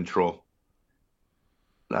lot of control.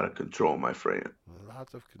 A lot of control, my friend.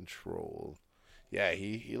 Lots of control. Yeah,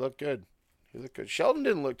 he looked good. He looked good. Sheldon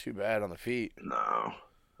didn't look too bad on the feet. No.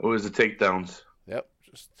 It was the takedowns. Yep,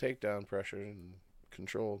 just takedown pressure and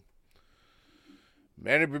control.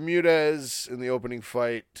 Manny Bermudez in the opening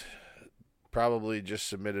fight probably just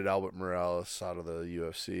submitted Albert Morales out of the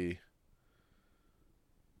UFC.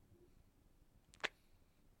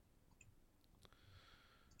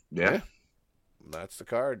 Yeah. That's the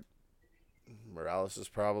card. Morales is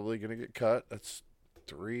probably going to get cut. That's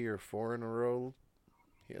 3 or 4 in a row.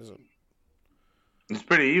 He hasn't. It's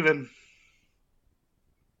pretty even.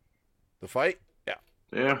 The fight? Yeah.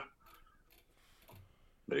 Yeah.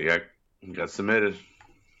 But he got submitted.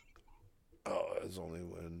 Oh, his only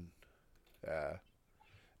win. Yeah.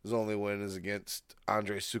 His only win is against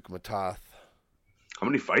Andre Sukhmatath. How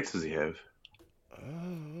many fights does he have?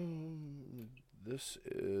 This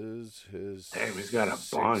is his. Damn, he's got a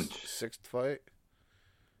bunch. Sixth fight.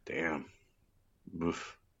 Damn.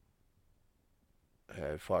 Oof.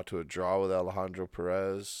 He fought to a draw with Alejandro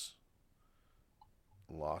Perez.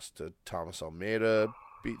 Lost to Thomas Almeida.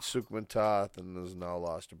 Beat Sukhmatath and has now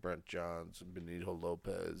lost to Brent Johns and Benito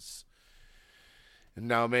Lopez. And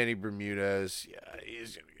now Manny Bermudez. Yeah,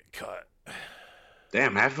 he's going to get cut.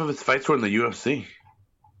 Damn, half of his fights were in the UFC.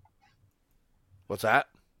 What's that?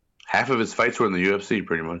 Half of his fights were in the UFC,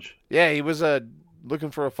 pretty much. Yeah, he was looking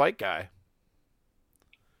for a fight guy.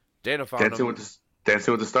 Dana found him.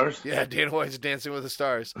 Dancing with the Stars? Yeah, Dana White's Dancing with the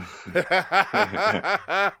Stars.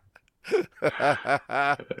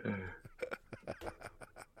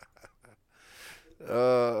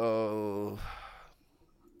 Oh.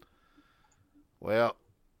 Well,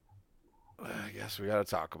 I guess we got to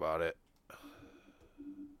talk about it.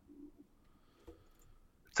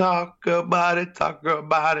 Talk about it, talk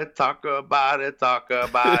about it, talk about it, talk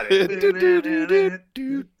about it.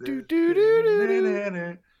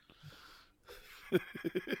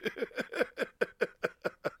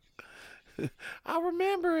 I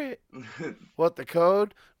remember it. What, the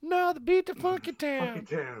code? No, the beat to Funky Town.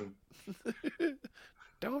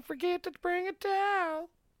 Don't forget to bring a towel.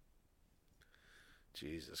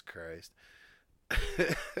 Jesus Christ.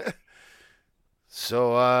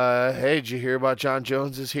 So, hey, did you hear about John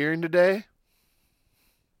Jones's hearing today?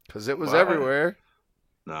 Because it was everywhere.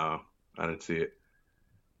 No, I didn't see it.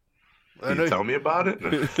 Can you tell me about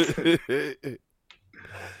it?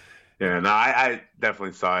 Yeah, no, I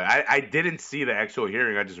definitely saw it. I didn't see the actual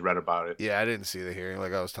hearing. I just read about it. Yeah, I didn't see the hearing.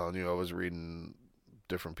 Like I was telling you, I was reading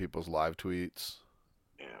different people's live tweets.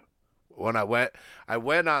 Yeah. When I went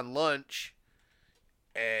on lunch,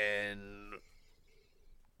 and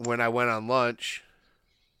when I went on lunch,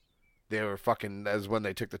 they were fucking. That's when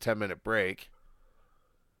they took the 10-minute break,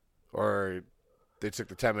 or they took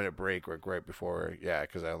the 10-minute break right before. Yeah,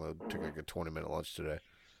 because I only took like a 20-minute lunch today.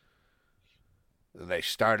 And they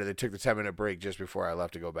took the 10-minute break just before I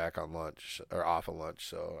left to go back on lunch, or off of lunch,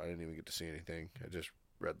 so I didn't even get to see anything. I just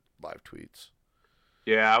read live tweets.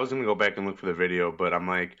 Yeah, I was going to go back and look for the video, but I'm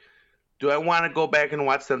like, do I want to go back and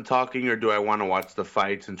watch them talking, or do I want to watch the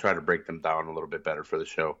fights and try to break them down a little bit better for the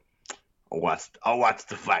show? I'll watch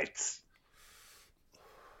the fights.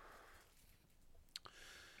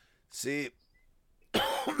 See,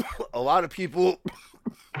 a lot of people...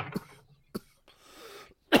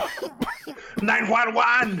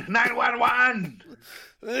 911! 911!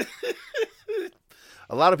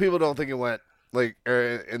 A lot of people don't think it went like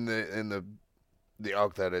in the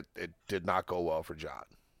arc that it did not go well for John.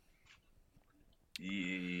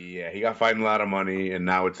 Yeah, he got fined a lot of money, and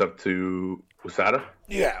now it's up to USADA.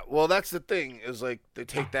 Yeah, well, that's the thing is like they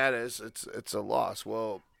take that as it's a loss.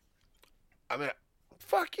 Well, I mean,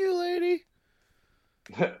 fuck you, lady.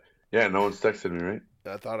 Yeah, no one's texted me, right?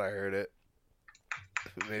 I thought I heard it.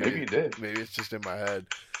 Maybe you did. Maybe it's just in my head.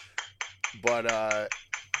 But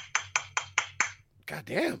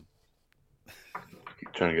goddamn.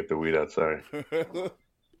 Keep trying to get the weed out. Sorry.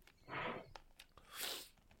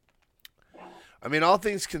 I mean, all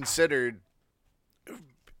things considered,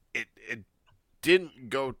 it didn't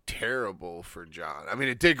go terrible for John. I mean,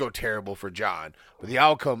 it did go terrible for John, but the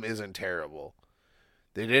outcome isn't terrible.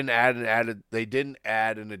 They didn't add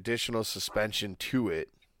an additional suspension to it.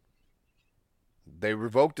 They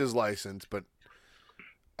revoked his license, but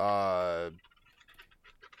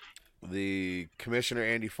the commissioner,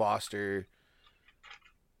 Andy Foster,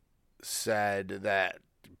 said that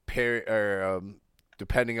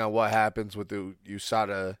depending on what happens with the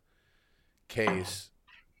USADA case,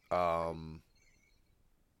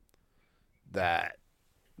 that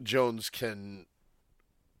Jones can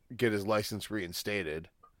get his license reinstated.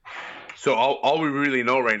 So all we really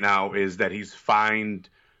know right now is that he's fined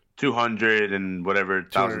 $200,000 and whatever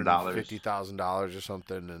 $50,000 or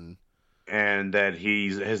something, and that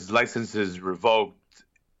his license is revoked,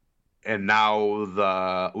 and now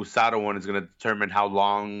the USADA one is going to determine how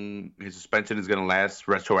long his suspension is going to last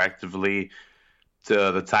retroactively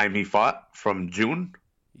to the time he fought from June.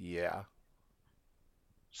 Yeah.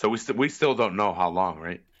 So we still don't know how long,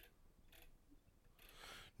 right?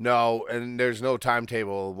 No, and there's no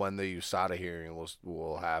timetable when the USADA hearing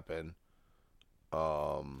will happen.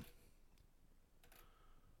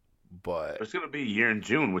 But it's going to be a year in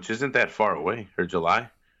June, which isn't that far away, or July.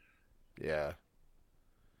 Yeah.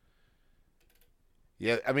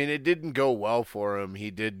 Yeah, I mean, it didn't go well for him.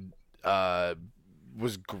 He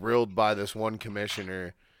was grilled by this one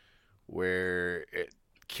commissioner where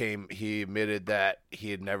he admitted that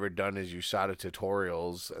he had never done his USADA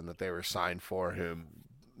tutorials and that they were signed for him.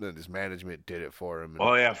 That his management did it for him.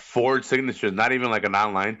 Oh yeah, forged signatures, not even like an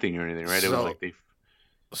online thing or anything, right? It was like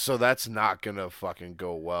So that's not gonna fucking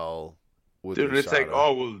go well with dude. USADA. It's like,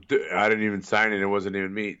 oh well, dude, I didn't even sign it. It wasn't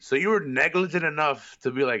even me. So you were negligent enough to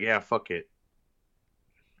be like, yeah, fuck it,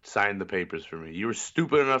 sign the papers for me. You were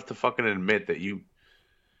stupid enough to fucking admit that you.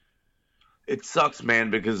 It sucks, man,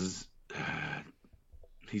 because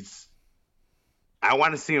I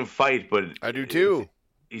want to see him fight, but I do too.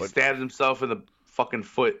 He stabs himself in the fucking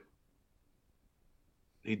foot.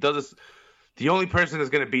 He does this. The only person that's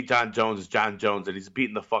going to beat John Jones is John Jones, and he's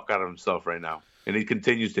beating the fuck out of himself right now, and he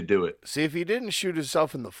continues to do it. See, if he didn't shoot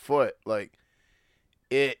himself in the foot, like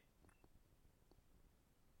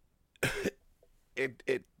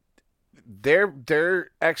their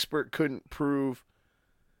expert couldn't prove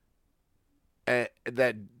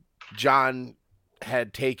that John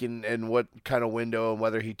had taken and what kind of window and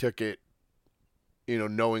whether he took it,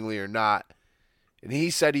 knowingly or not. And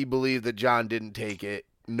he said he believed that John didn't take it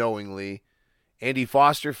knowingly. Andy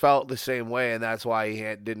Foster felt the same way, and that's why he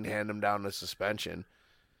didn't hand him down to suspension.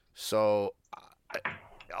 So,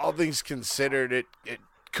 all things considered, it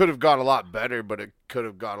could have gone a lot better, but it could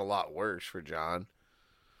have gone a lot worse for John.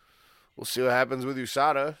 We'll see what happens with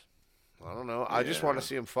USADA. I don't know. I just want to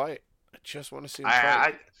see him fight. I just want to see him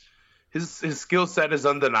fight. His skill set is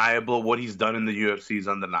undeniable. What he's done in the UFC is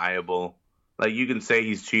undeniable. Like, you can say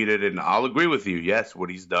he's cheated, and I'll agree with you. Yes, what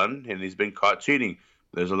he's done, and he's been caught cheating.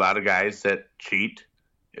 There's a lot of guys that cheat,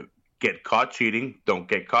 get caught cheating, don't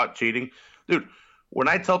get caught cheating. Dude, when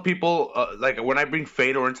I tell people, when I bring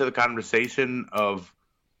Fedor into the conversation of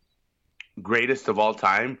greatest of all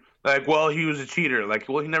time, like, well, he was a cheater. Like,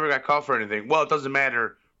 well, he never got caught for anything. Well, it doesn't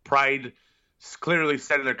matter. Pride clearly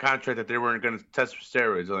said in their contract that they weren't going to test for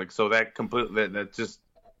steroids. Like, so that completely that just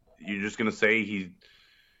you're just going to say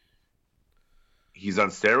he's on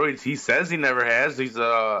steroids. He says he never has. He's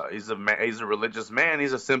a religious man.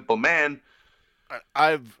 He's a simple man.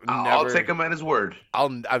 I'll take him at his word.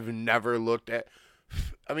 I've never looked at.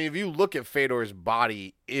 I mean, if you look at Fedor's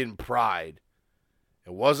body in Pride,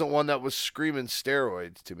 it wasn't one that was screaming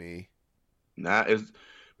steroids to me. Nah,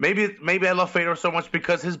 maybe I love Fedor so much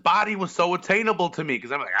because his body was so attainable to me.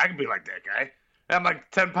 Because I'm like, I can be like that guy. I'm like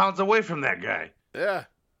 10 pounds away from that guy. Yeah.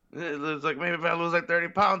 It's like maybe if I lose like 30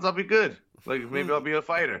 pounds, I'll be good. Like maybe I'll be a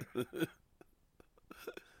fighter.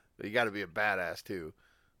 You got to be a badass too.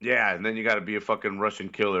 Yeah, and then you got to be a fucking Russian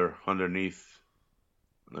killer underneath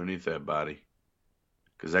that body.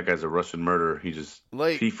 Because that guy's a Russian murderer.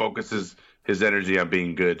 He focuses his energy on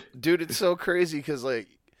being good. Dude, it's so crazy because like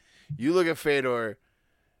you look at Fedor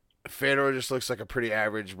just looks like a pretty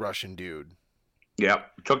average Russian dude. Yeah,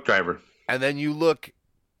 truck driver. And then you look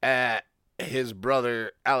at his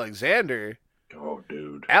brother Alexander. Oh,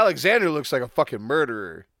 dude. Alexander looks like a fucking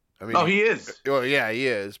murderer. I mean, he is. Well, yeah, he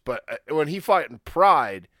is. But when he fought in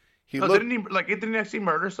Pride, didn't he actually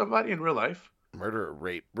murder somebody in real life? Murder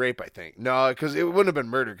or rape, I think. No, because it wouldn't have been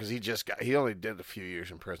murder because he only did a few years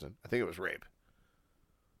in prison. I think it was rape.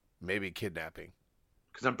 Maybe kidnapping.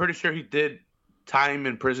 Because I'm pretty sure he did time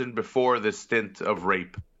in prison before the stint of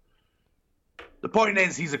rape. The point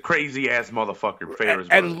is, he's a crazy ass motherfucker.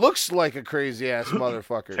 And looks like a crazy ass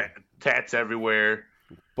motherfucker. Tats everywhere.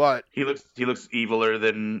 But he looks eviler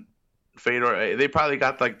than Fedor. They probably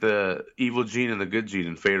got like the evil gene and the good gene,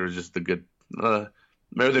 and Fedor's just the good.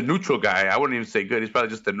 Maybe the neutral guy. I wouldn't even say good. He's probably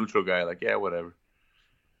just the neutral guy. Like, yeah, whatever.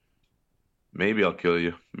 Maybe I'll kill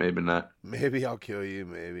you. Maybe not. Maybe I'll kill you.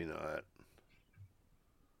 Maybe not.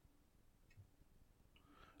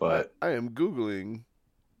 But I am Googling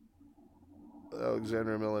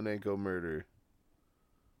Alexander Emelianenko murder.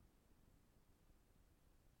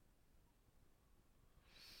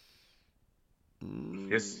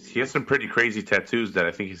 He has some pretty crazy tattoos that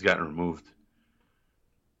I think he's gotten removed.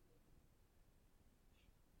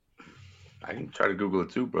 I can try to Google it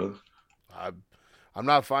too, brother. I'm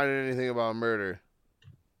not finding anything about murder.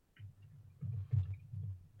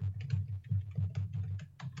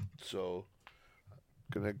 So,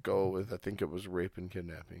 I'm gonna go with I think it was rape and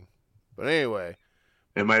kidnapping. But anyway,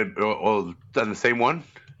 it might have done the same one.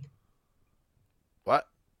 What?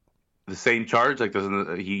 The same charge? Like,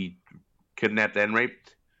 doesn't he kidnapped and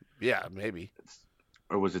raped? Yeah, maybe.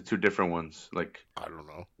 Or was it two different ones? Like, I don't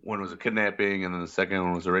know. One was a kidnapping and then the second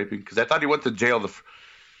one was a raping? Because I thought he went to jail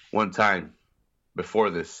one time before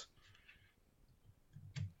this.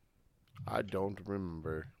 I don't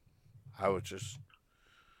remember. I was just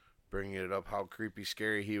bringing it up how creepy,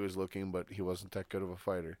 scary he was looking, but he wasn't that good of a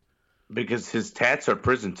fighter. Because his tats are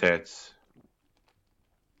prison tats.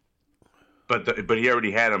 But he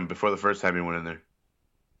already had them before the first time he went in there.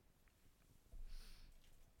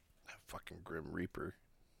 That fucking Grim Reaper.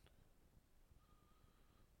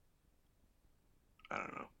 I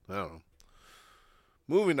don't know.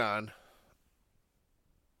 Moving on.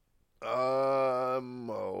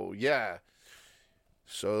 Oh, yeah.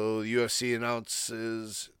 So the UFC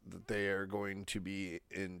announces that they are going to be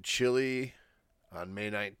in Chile on May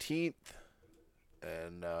 19th.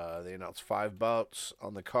 And they announced 5 bouts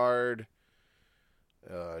on the card.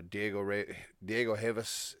 Diego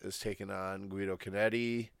Rivas is taking on Guido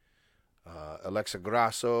Canetti. Alexa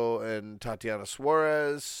Grasso and Tatiana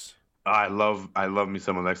Suarez. I love me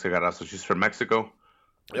some Alexa Grasso. She's from Mexico.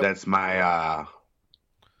 Yep. That's my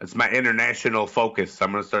international focus.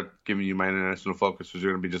 I'm gonna start giving you my international focus because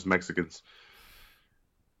you're gonna be just Mexicans.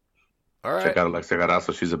 All right. Check out Alexa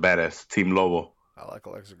Grasso. She's a badass. Team Lobo. I like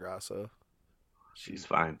Alexa Grasso. She's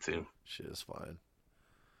fine too. She is fine.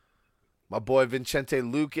 My boy Vicente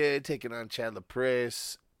Luque taking on Chad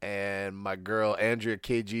LaPresse. And my girl Andrea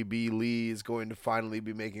KGB Lee is going to finally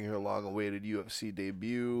be making her long-awaited UFC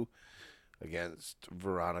debut against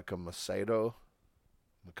Veronica Macedo.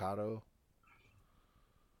 Mikado.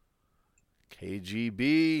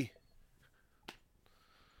 KGB.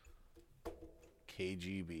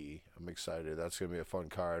 I'm excited. That's going to be a fun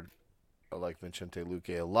card. I like Vicente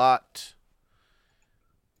Luque a lot.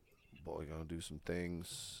 Boy, going to do some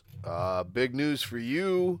things. Big news for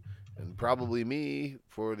you. And probably me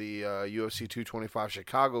for the UFC 225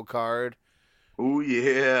 Chicago card. Oh,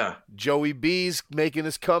 yeah. Joey B's making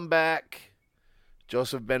his comeback.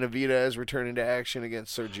 Joseph Benavidez returning to action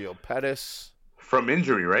against Sergio Pettis. From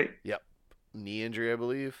injury, right? Yep. Knee injury, I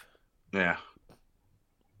believe. Yeah.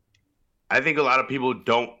 I think a lot of people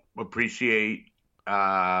don't appreciate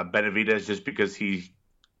Benavidez just because he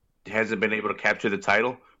hasn't been able to capture the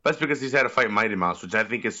title. That's because he's had to fight Mighty Mouse, which I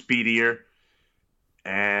think is speedier.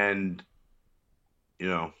 And,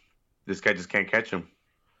 this guy just can't catch him.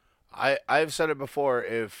 I've said it before.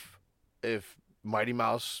 If Mighty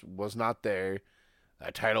Mouse was not there,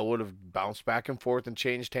 that title would have bounced back and forth and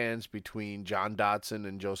changed hands between John Dodson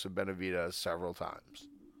and Joseph Benavidez several times.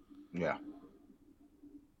 Yeah.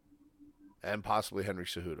 And possibly Henry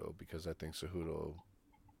Cejudo, because I think Cejudo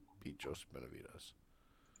beat Joseph Benavidez.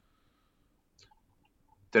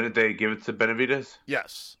 Didn't they give it to Benavidez?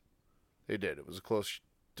 Yes, they did. It was a close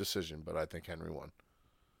decision, but I think Henry won.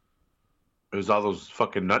 It was all those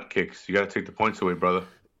fucking nut kicks. You got to take the points away, brother.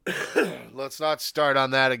 Let's not start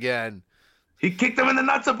on that again. He kicked him in the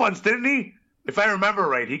nuts a bunch, didn't he? If I remember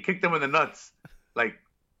right, he kicked him in the nuts like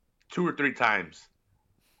 2 or 3 times.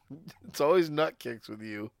 It's always nut kicks with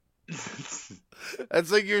you.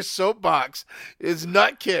 That's like your soapbox. It's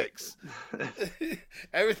nut kicks.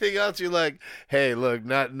 Everything else you're like, hey, look,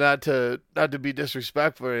 not to be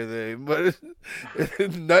disrespectful or anything, but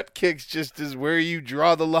nut kicks just is where you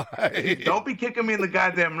draw the line. Don't be kicking me in the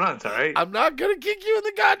goddamn nuts, all right? I'm not gonna kick you in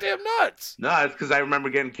the goddamn nuts. No, it's because I remember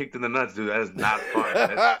getting kicked in the nuts, dude. That is not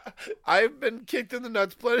fun. I've been kicked in the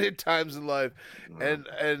nuts plenty of times in life,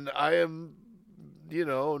 and I am,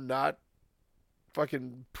 not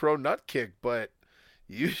fucking pro nut kick, but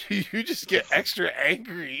you just get extra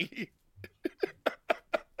angry.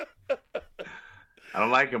 I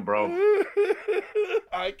don't like him, bro.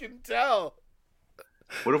 I can tell.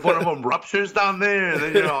 What if one of them ruptures down there and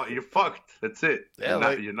then you're fucked? That's it.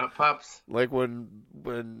 Yeah, your nut pops. Like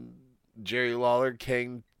when Jerry Lawler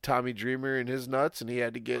canged Tommy Dreamer in his nuts and he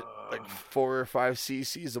had to get like 4 or 5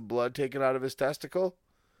 cc's of blood taken out of his testicle.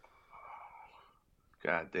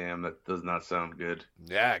 God damn, that does not sound good.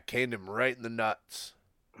 Yeah, it caned him right in the nuts.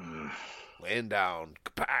 Laying down.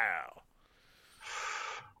 Kapow.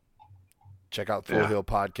 Check out Full Hill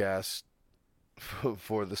Podcast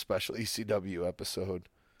for the special ECW episode.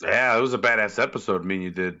 Yeah, it was a badass episode. Me and you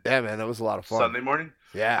did. Yeah, man, that was a lot of fun. Sunday morning.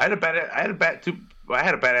 Yeah, I had a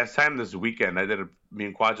badass time this weekend. Me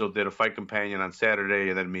and Quadro did a fight companion on Saturday,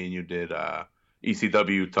 and then me and you did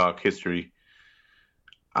ECW talk history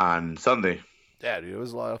on Sunday. Yeah, dude, it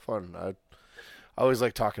was a lot of fun. I always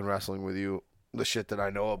like talking wrestling with you. The shit that I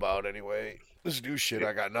know about, anyway. This new shit,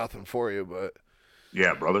 I got nothing for you, but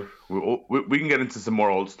yeah, brother, we can get into some more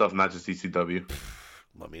old stuff, not just ECW.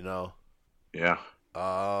 Let me know. Yeah.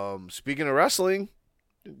 Speaking of wrestling,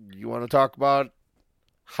 you want to talk about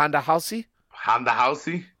Honda Housey? Honda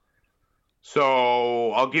Housey.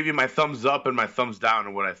 So I'll give you my thumbs up and my thumbs down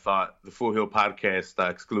on what I thought. The Full Hill Podcast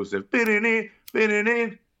exclusive. FHP.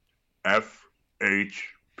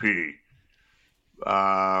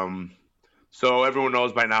 So everyone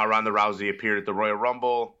knows by now Ronda Rousey appeared at the Royal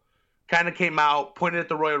Rumble. Kind of came out, pointed at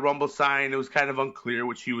the Royal Rumble sign. It was kind of unclear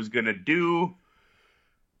what she was going to do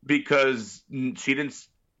because she didn't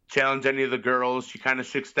challenge any of the girls. She kind of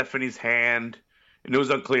shook Stephanie's hand, and it was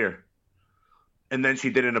unclear. And then she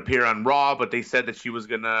didn't appear on Raw, but they said that she was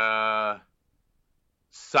going to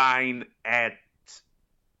sign at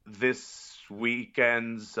this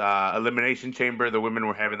weekend's Elimination Chamber. The women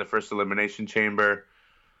were having the first Elimination Chamber.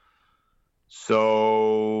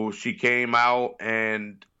 So she came out,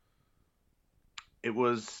 and it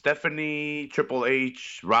was Stephanie, Triple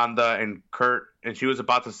H, Ronda, and Kurt, and she was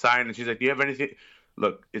about to sign, and she's like, do you have anything?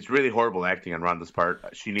 Look, it's really horrible acting on Ronda's part.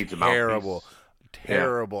 She needs a mouthpiece.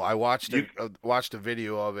 Terrible. Yeah. I watched a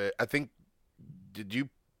video of it. I think, did you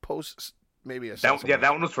post maybe a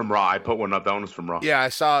that one was from Raw. I put one up. That one was from Raw. Yeah, I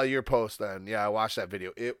saw your post then. Yeah, I watched that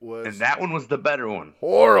video. It was... And that one was the better one.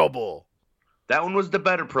 Horrible. That one was the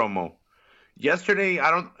better promo. Yesterday,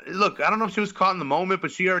 I don't know if she was caught in the moment,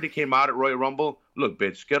 but she already came out at Royal Rumble. Look,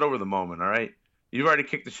 bitch, get over the moment, all right? You've already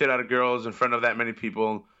kicked the shit out of girls in front of that many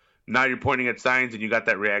people. Now you're pointing at signs, and you got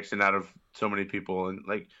that reaction out of so many people. And,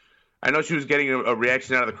 like, I know she was getting a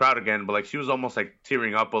reaction out of the crowd again, but, like, she was almost, like,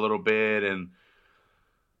 tearing up a little bit. And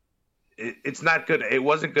it's not good. It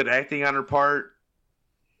wasn't good acting on her part.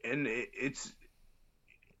 And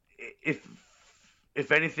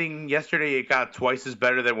if anything, yesterday it got twice as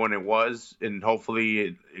better than when it was, and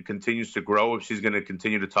hopefully it continues to grow if she's going to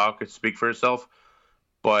continue to talk and speak for herself.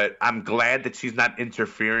 But I'm glad that she's not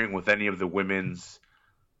interfering with any of the women's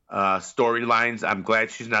storylines. I'm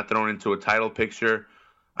glad she's not thrown into a title picture.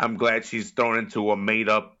 I'm glad she's thrown into a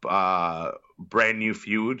made-up brand new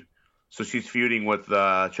feud. So she's feuding with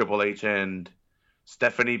Triple H and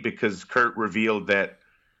Stephanie because Kurt revealed that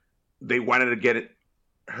they wanted to get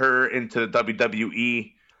her into the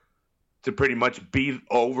WWE to pretty much be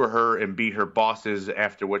over her and be her bosses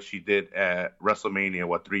after what she did at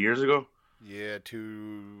WrestleMania, 3 years ago? Yeah,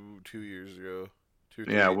 2 years ago.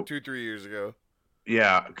 Yeah, 3 years ago.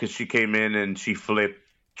 Yeah, because she came in and she flipped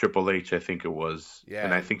Triple H, I think it was. Yeah.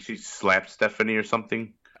 And I think she slapped Stephanie or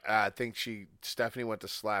something. I think Stephanie went to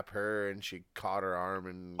slap her and she caught her arm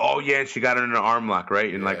and. Oh yeah, she got her in an arm lock,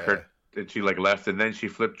 right? And Yeah. and she left, and then she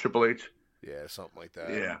flipped Triple H. Yeah, something like that.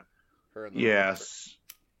 Yeah. Her and Yes.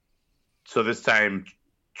 So this time,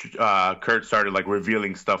 Kurt started like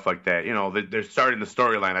revealing stuff like that. You know, they're starting the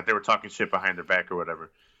storyline that they were talking shit behind their back or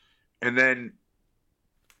whatever. And then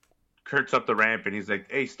Kurt's up the ramp and he's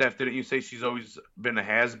like, "Hey, Steph, didn't you say she's always been a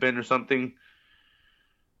has-been or something?"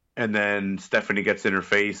 And then Stephanie gets in her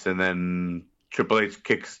face, and then Triple H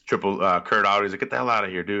kicks Kurt out. He's like, "Get the hell out of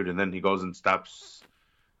here, dude!" And then he goes and stops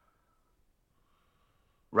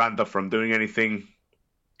Ronda from doing anything.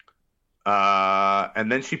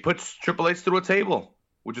 And then she puts Triple H through a table,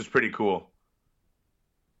 which is pretty cool.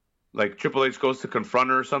 Like Triple H goes to confront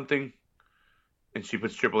her or something, and she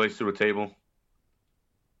puts Triple H through a table.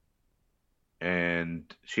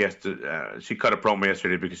 And she has to. She cut a promo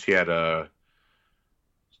yesterday because she had to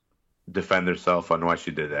defend herself on why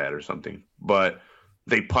she did that or something. But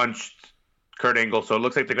they punched Kurt Angle, so it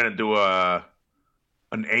looks like they're gonna do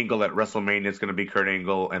an angle at WrestleMania. It's gonna be Kurt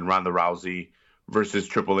Angle and Ronda Rousey versus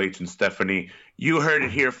Triple H and Stephanie. You heard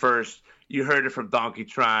it here first. You heard it from Donkey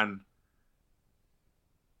Tron.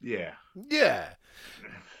 Yeah. Yeah.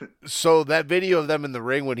 So that video of them in the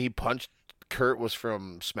ring when he punched Kurt was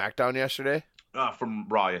from SmackDown yesterday? From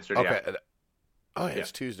Raw yesterday. Okay. Yeah. Oh, yeah,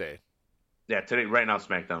 it's Tuesday. Yeah, today, right now,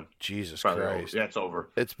 SmackDown. Jesus Probably Christ. over. Yeah, it's over.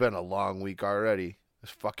 It's been a long week already.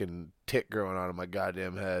 This fucking tit growing out of my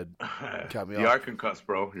goddamn head. Got me You are concussed,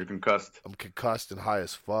 bro. You're concussed. I'm concussed and high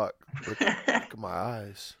as fuck. Look at my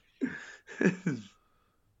eyes.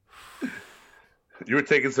 You were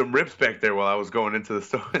taking some rips back there while I was going into the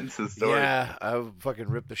story. Yeah, I fucking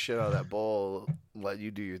ripped the shit out of that bowl and let you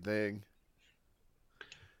do your thing.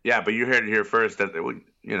 Yeah, but you heard it here first. That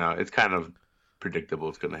it's kind of predictable.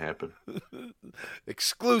 It's going to happen.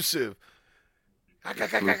 Exclusive. I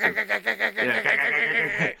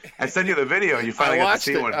sent you the video. You finally got to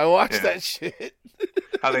see one. I watched that shit.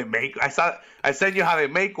 How they make? I sent you how they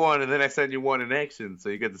make one, and then I sent you one in action, so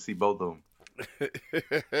you get to see both of them.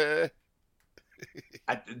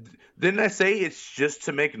 Didn't I say it's just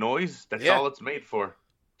to make noise? That's all it's made for.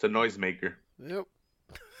 It's a noise maker. Yep.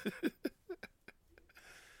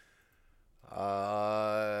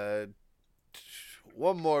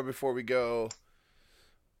 One more before we go.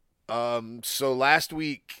 So last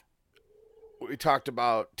week we talked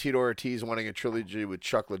about Tito Ortiz wanting a trilogy with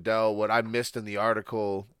Chuck Liddell. What I missed in the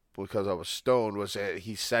article because I was stoned was that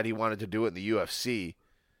he said he wanted to do it in the UFC.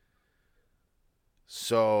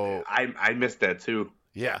 So I missed that too.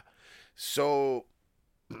 Yeah. So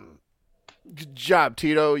good job,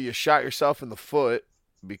 Tito. You shot yourself in the foot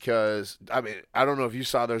because I don't know if you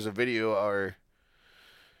saw there's a video or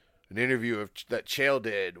an interview that Chael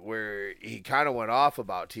did where he kind of went off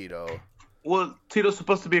about Tito. Well, Tito's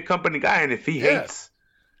supposed to be a company guy, and if he hates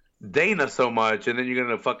Dana so much, and then you're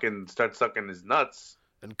gonna fucking start sucking his nuts.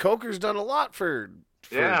 And Coker's done a lot for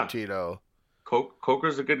Tito.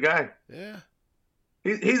 Coker's a good guy. Yeah.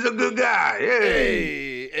 He's a good guy.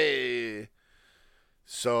 Hey.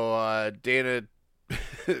 So Dana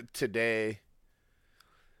today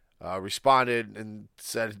responded and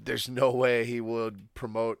said there's no way he would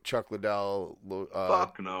promote Chuck Liddell.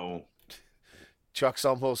 Fuck no. Chuck's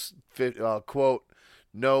almost, quote,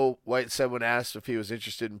 no, White said when asked if he was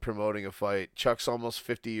interested in promoting a fight, Chuck's almost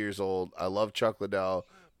 50 years old. I love Chuck Liddell,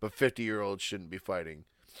 but 50-year-olds shouldn't be fighting.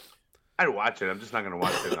 I'd watch it. I'm just not going to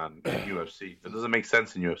watch it on UFC. It doesn't make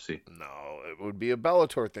sense in UFC. No, it would be a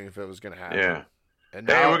Bellator thing if it was going to happen. Yeah. And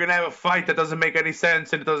now, we're going to have a fight that doesn't make any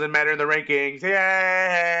sense and it doesn't matter in the rankings.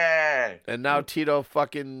 Yeah. And now Tito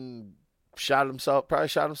fucking probably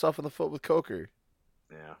shot himself in the foot with Coker.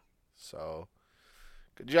 Yeah. So,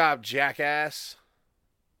 good job, jackass.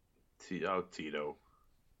 Tito.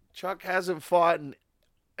 Chuck hasn't fought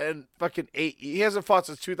in fucking 8. He hasn't fought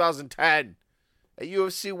since 2010 at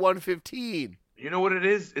UFC 115. You know what it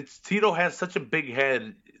is? It's Tito has such a big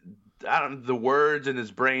head. The words in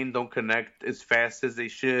his brain don't connect as fast as they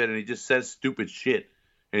should, and he just says stupid shit,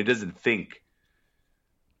 and he doesn't think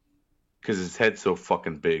because his head's so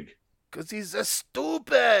fucking big. Because he's a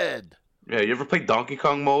stupid. Yeah, you ever play Donkey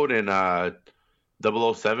Kong mode in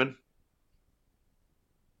 007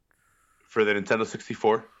 for the Nintendo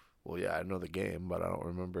 64? Well, yeah, I know the game, but I don't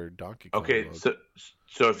remember Donkey Kong Okay, mode.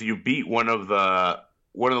 so if you beat one of the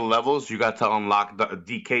levels, you got to unlock the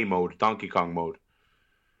DK mode, Donkey Kong mode.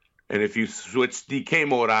 And if you switch DK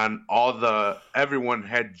mode on, everyone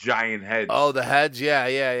had giant heads. Oh, the heads? Yeah.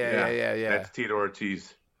 That's Tito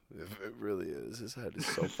Ortiz. It really is. His head is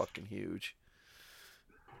so fucking huge.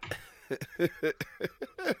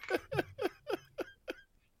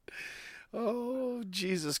 Oh,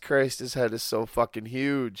 Jesus Christ. His head is so fucking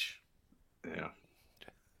huge. Yeah.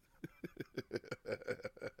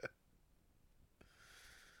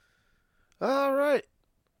 All right.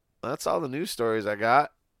 That's all the news stories I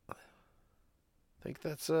got. I think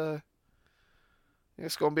it's going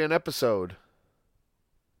to be an episode.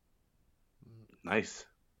 Nice.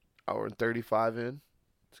 Hour and 35 in.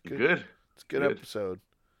 It's good. Good. It's a good episode.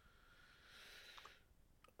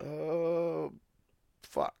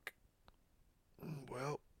 Fuck.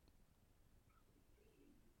 Well,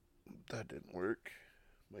 that didn't work.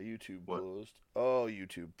 My YouTube closed. Oh,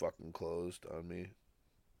 YouTube fucking closed on me.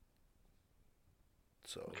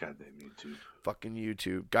 So goddamn YouTube. Fucking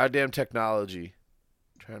YouTube. Goddamn technology.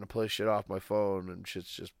 Trying to play shit off my phone and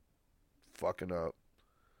shit's just fucking up.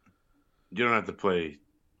 You don't have to play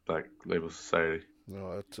Black Label Society.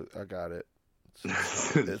 No, I got it.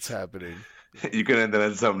 It's happening. You can end it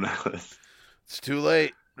on something else. It's too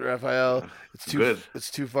late, Raphael. It's too good.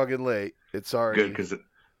 It's too fucking late. It's already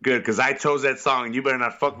good because I chose that song. And you better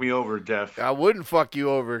not fuck me over, Jeff. I wouldn't fuck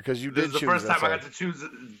you over because you did choose. This is the first time I got to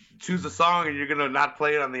choose a song, and you're gonna not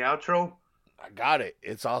play it on the outro. I got it.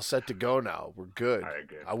 It's all set to go now. We're good. All right,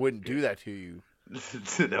 good. I wouldn't do that to you.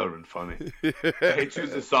 That would have been funny. Hey,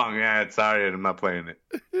 choose a song. Yeah, sorry, I'm not playing it.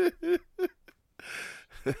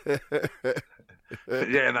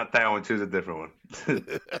 Yeah, not that one. Choose a different one.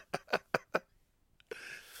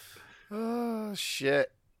 Oh,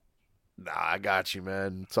 shit. Nah, I got you,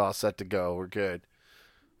 man. It's all set to go. We're good.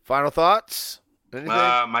 Final thoughts? Anything?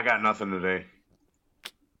 I got nothing today.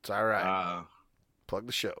 It's all right. Plug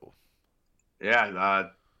the show. Yeah,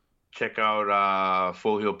 check out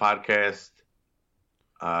Full Heel Podcast.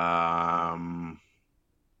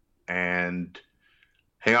 And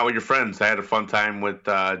hang out with your friends. I had a fun time with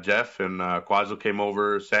Jeff, and Quazzle came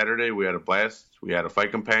over Saturday. We had a blast. We had a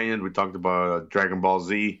fight companion. We talked about Dragon Ball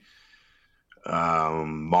Z,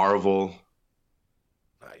 Marvel.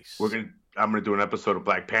 Nice. I'm gonna do an episode of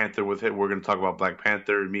Black Panther with it. We're gonna talk about Black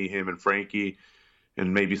Panther, me, him, and Frankie,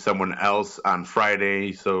 and maybe someone else on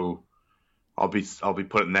Friday. So I'll be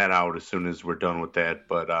putting that out as soon as we're done with that.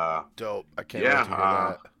 But dope. I can't wait to hear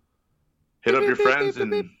that. Hit up your friends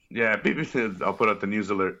and yeah, I'll put out the news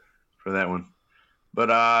alert for that one. But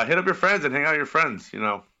hit up your friends and hang out with your friends. You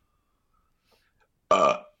know,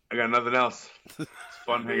 I got nothing else. It's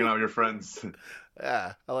fun hanging out with your friends.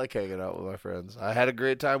 Yeah, I like hanging out with my friends. I had a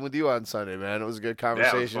great time with you on Sunday, man. It was a good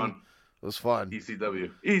conversation. Yeah, it was fun.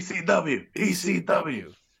 ECW.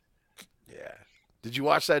 Yeah. Did you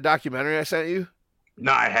watch that documentary I sent you?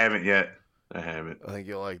 No, I haven't yet. I think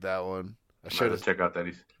you'll like that one. I should have check out that.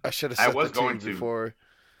 I should have. I was going to before.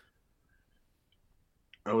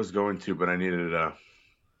 I was going to, but I needed to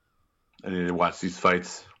watch these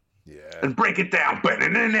fights. Yeah. And break it down. All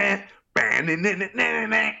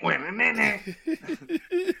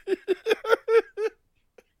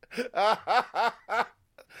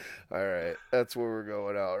right, that's where we're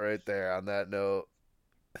going out right there. On that note,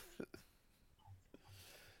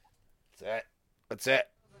 that's it.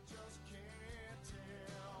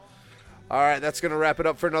 All right, that's going to wrap it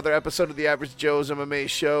up for another episode of the Average Joe's MMA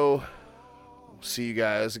Show. We'll see you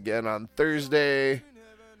guys again on Thursday.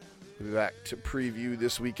 We'll be back to preview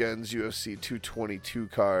this weekend's UFC 222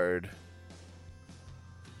 card.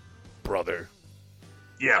 Brother.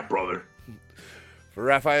 Yeah, brother. For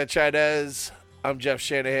Rafael Chaidez, I'm Jeff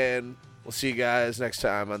Shanahan. We'll see you guys next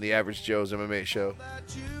time on the Average Joe's MMA Show.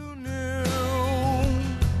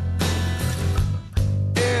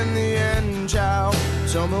 In the end, child,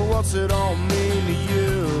 tell me what's it all mean to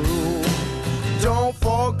you. Don't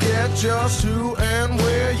forget just who and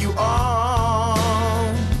where you are.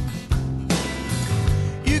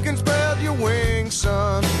 You can spread your wings,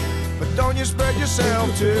 son, but don't you spread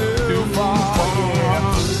yourself too far.